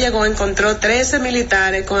abogado llegó, encontró 13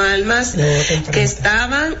 militares con armas que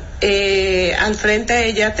estaban al frente. De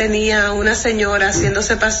ella tenía una señora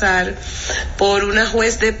haciéndose pasar por una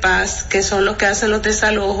juez de paz, que son los que hacen los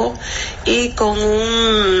desalojos, y con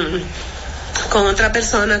otra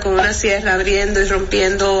persona con una sierra abriendo y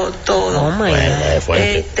rompiendo todo.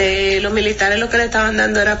 Los militares lo que le estaban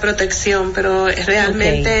dando era protección, pero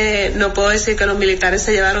realmente no puedo decir que los militares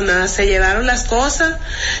se llevaron nada. Se llevaron las cosas,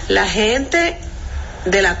 la gente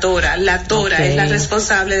de la Tora es la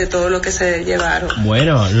responsable de todo lo que se llevaron.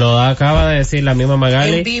 Bueno, lo acaba de decir la misma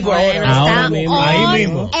Magali. En vivo ahora mismo. Ahí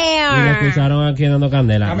mismo. Y lo escucharon aquí Dando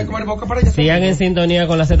Candela. Dame comer boca para allá. Sigan en sintonía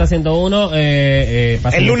con la Z101.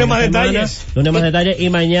 El lunes más detalles. Lunes más detalles. Y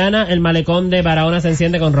mañana el malecón de Barahona se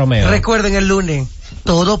enciende con Romeo. Recuerden el lunes,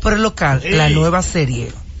 todo por el local, la nueva serie.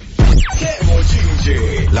 ¡Qué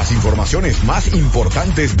bochinche! Las informaciones más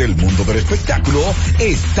importantes del mundo del espectáculo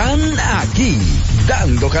están aquí.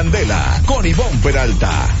 Dando Candela con Ivonne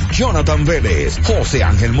Peralta, Jonathan Vélez, José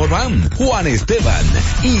Ángel Morán, Juan Esteban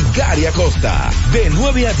y Gary Acosta. De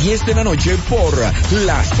 9 a 10 de la noche por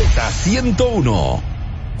la Z101.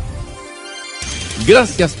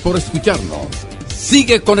 Gracias por escucharnos.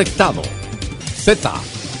 Sigue conectado. Z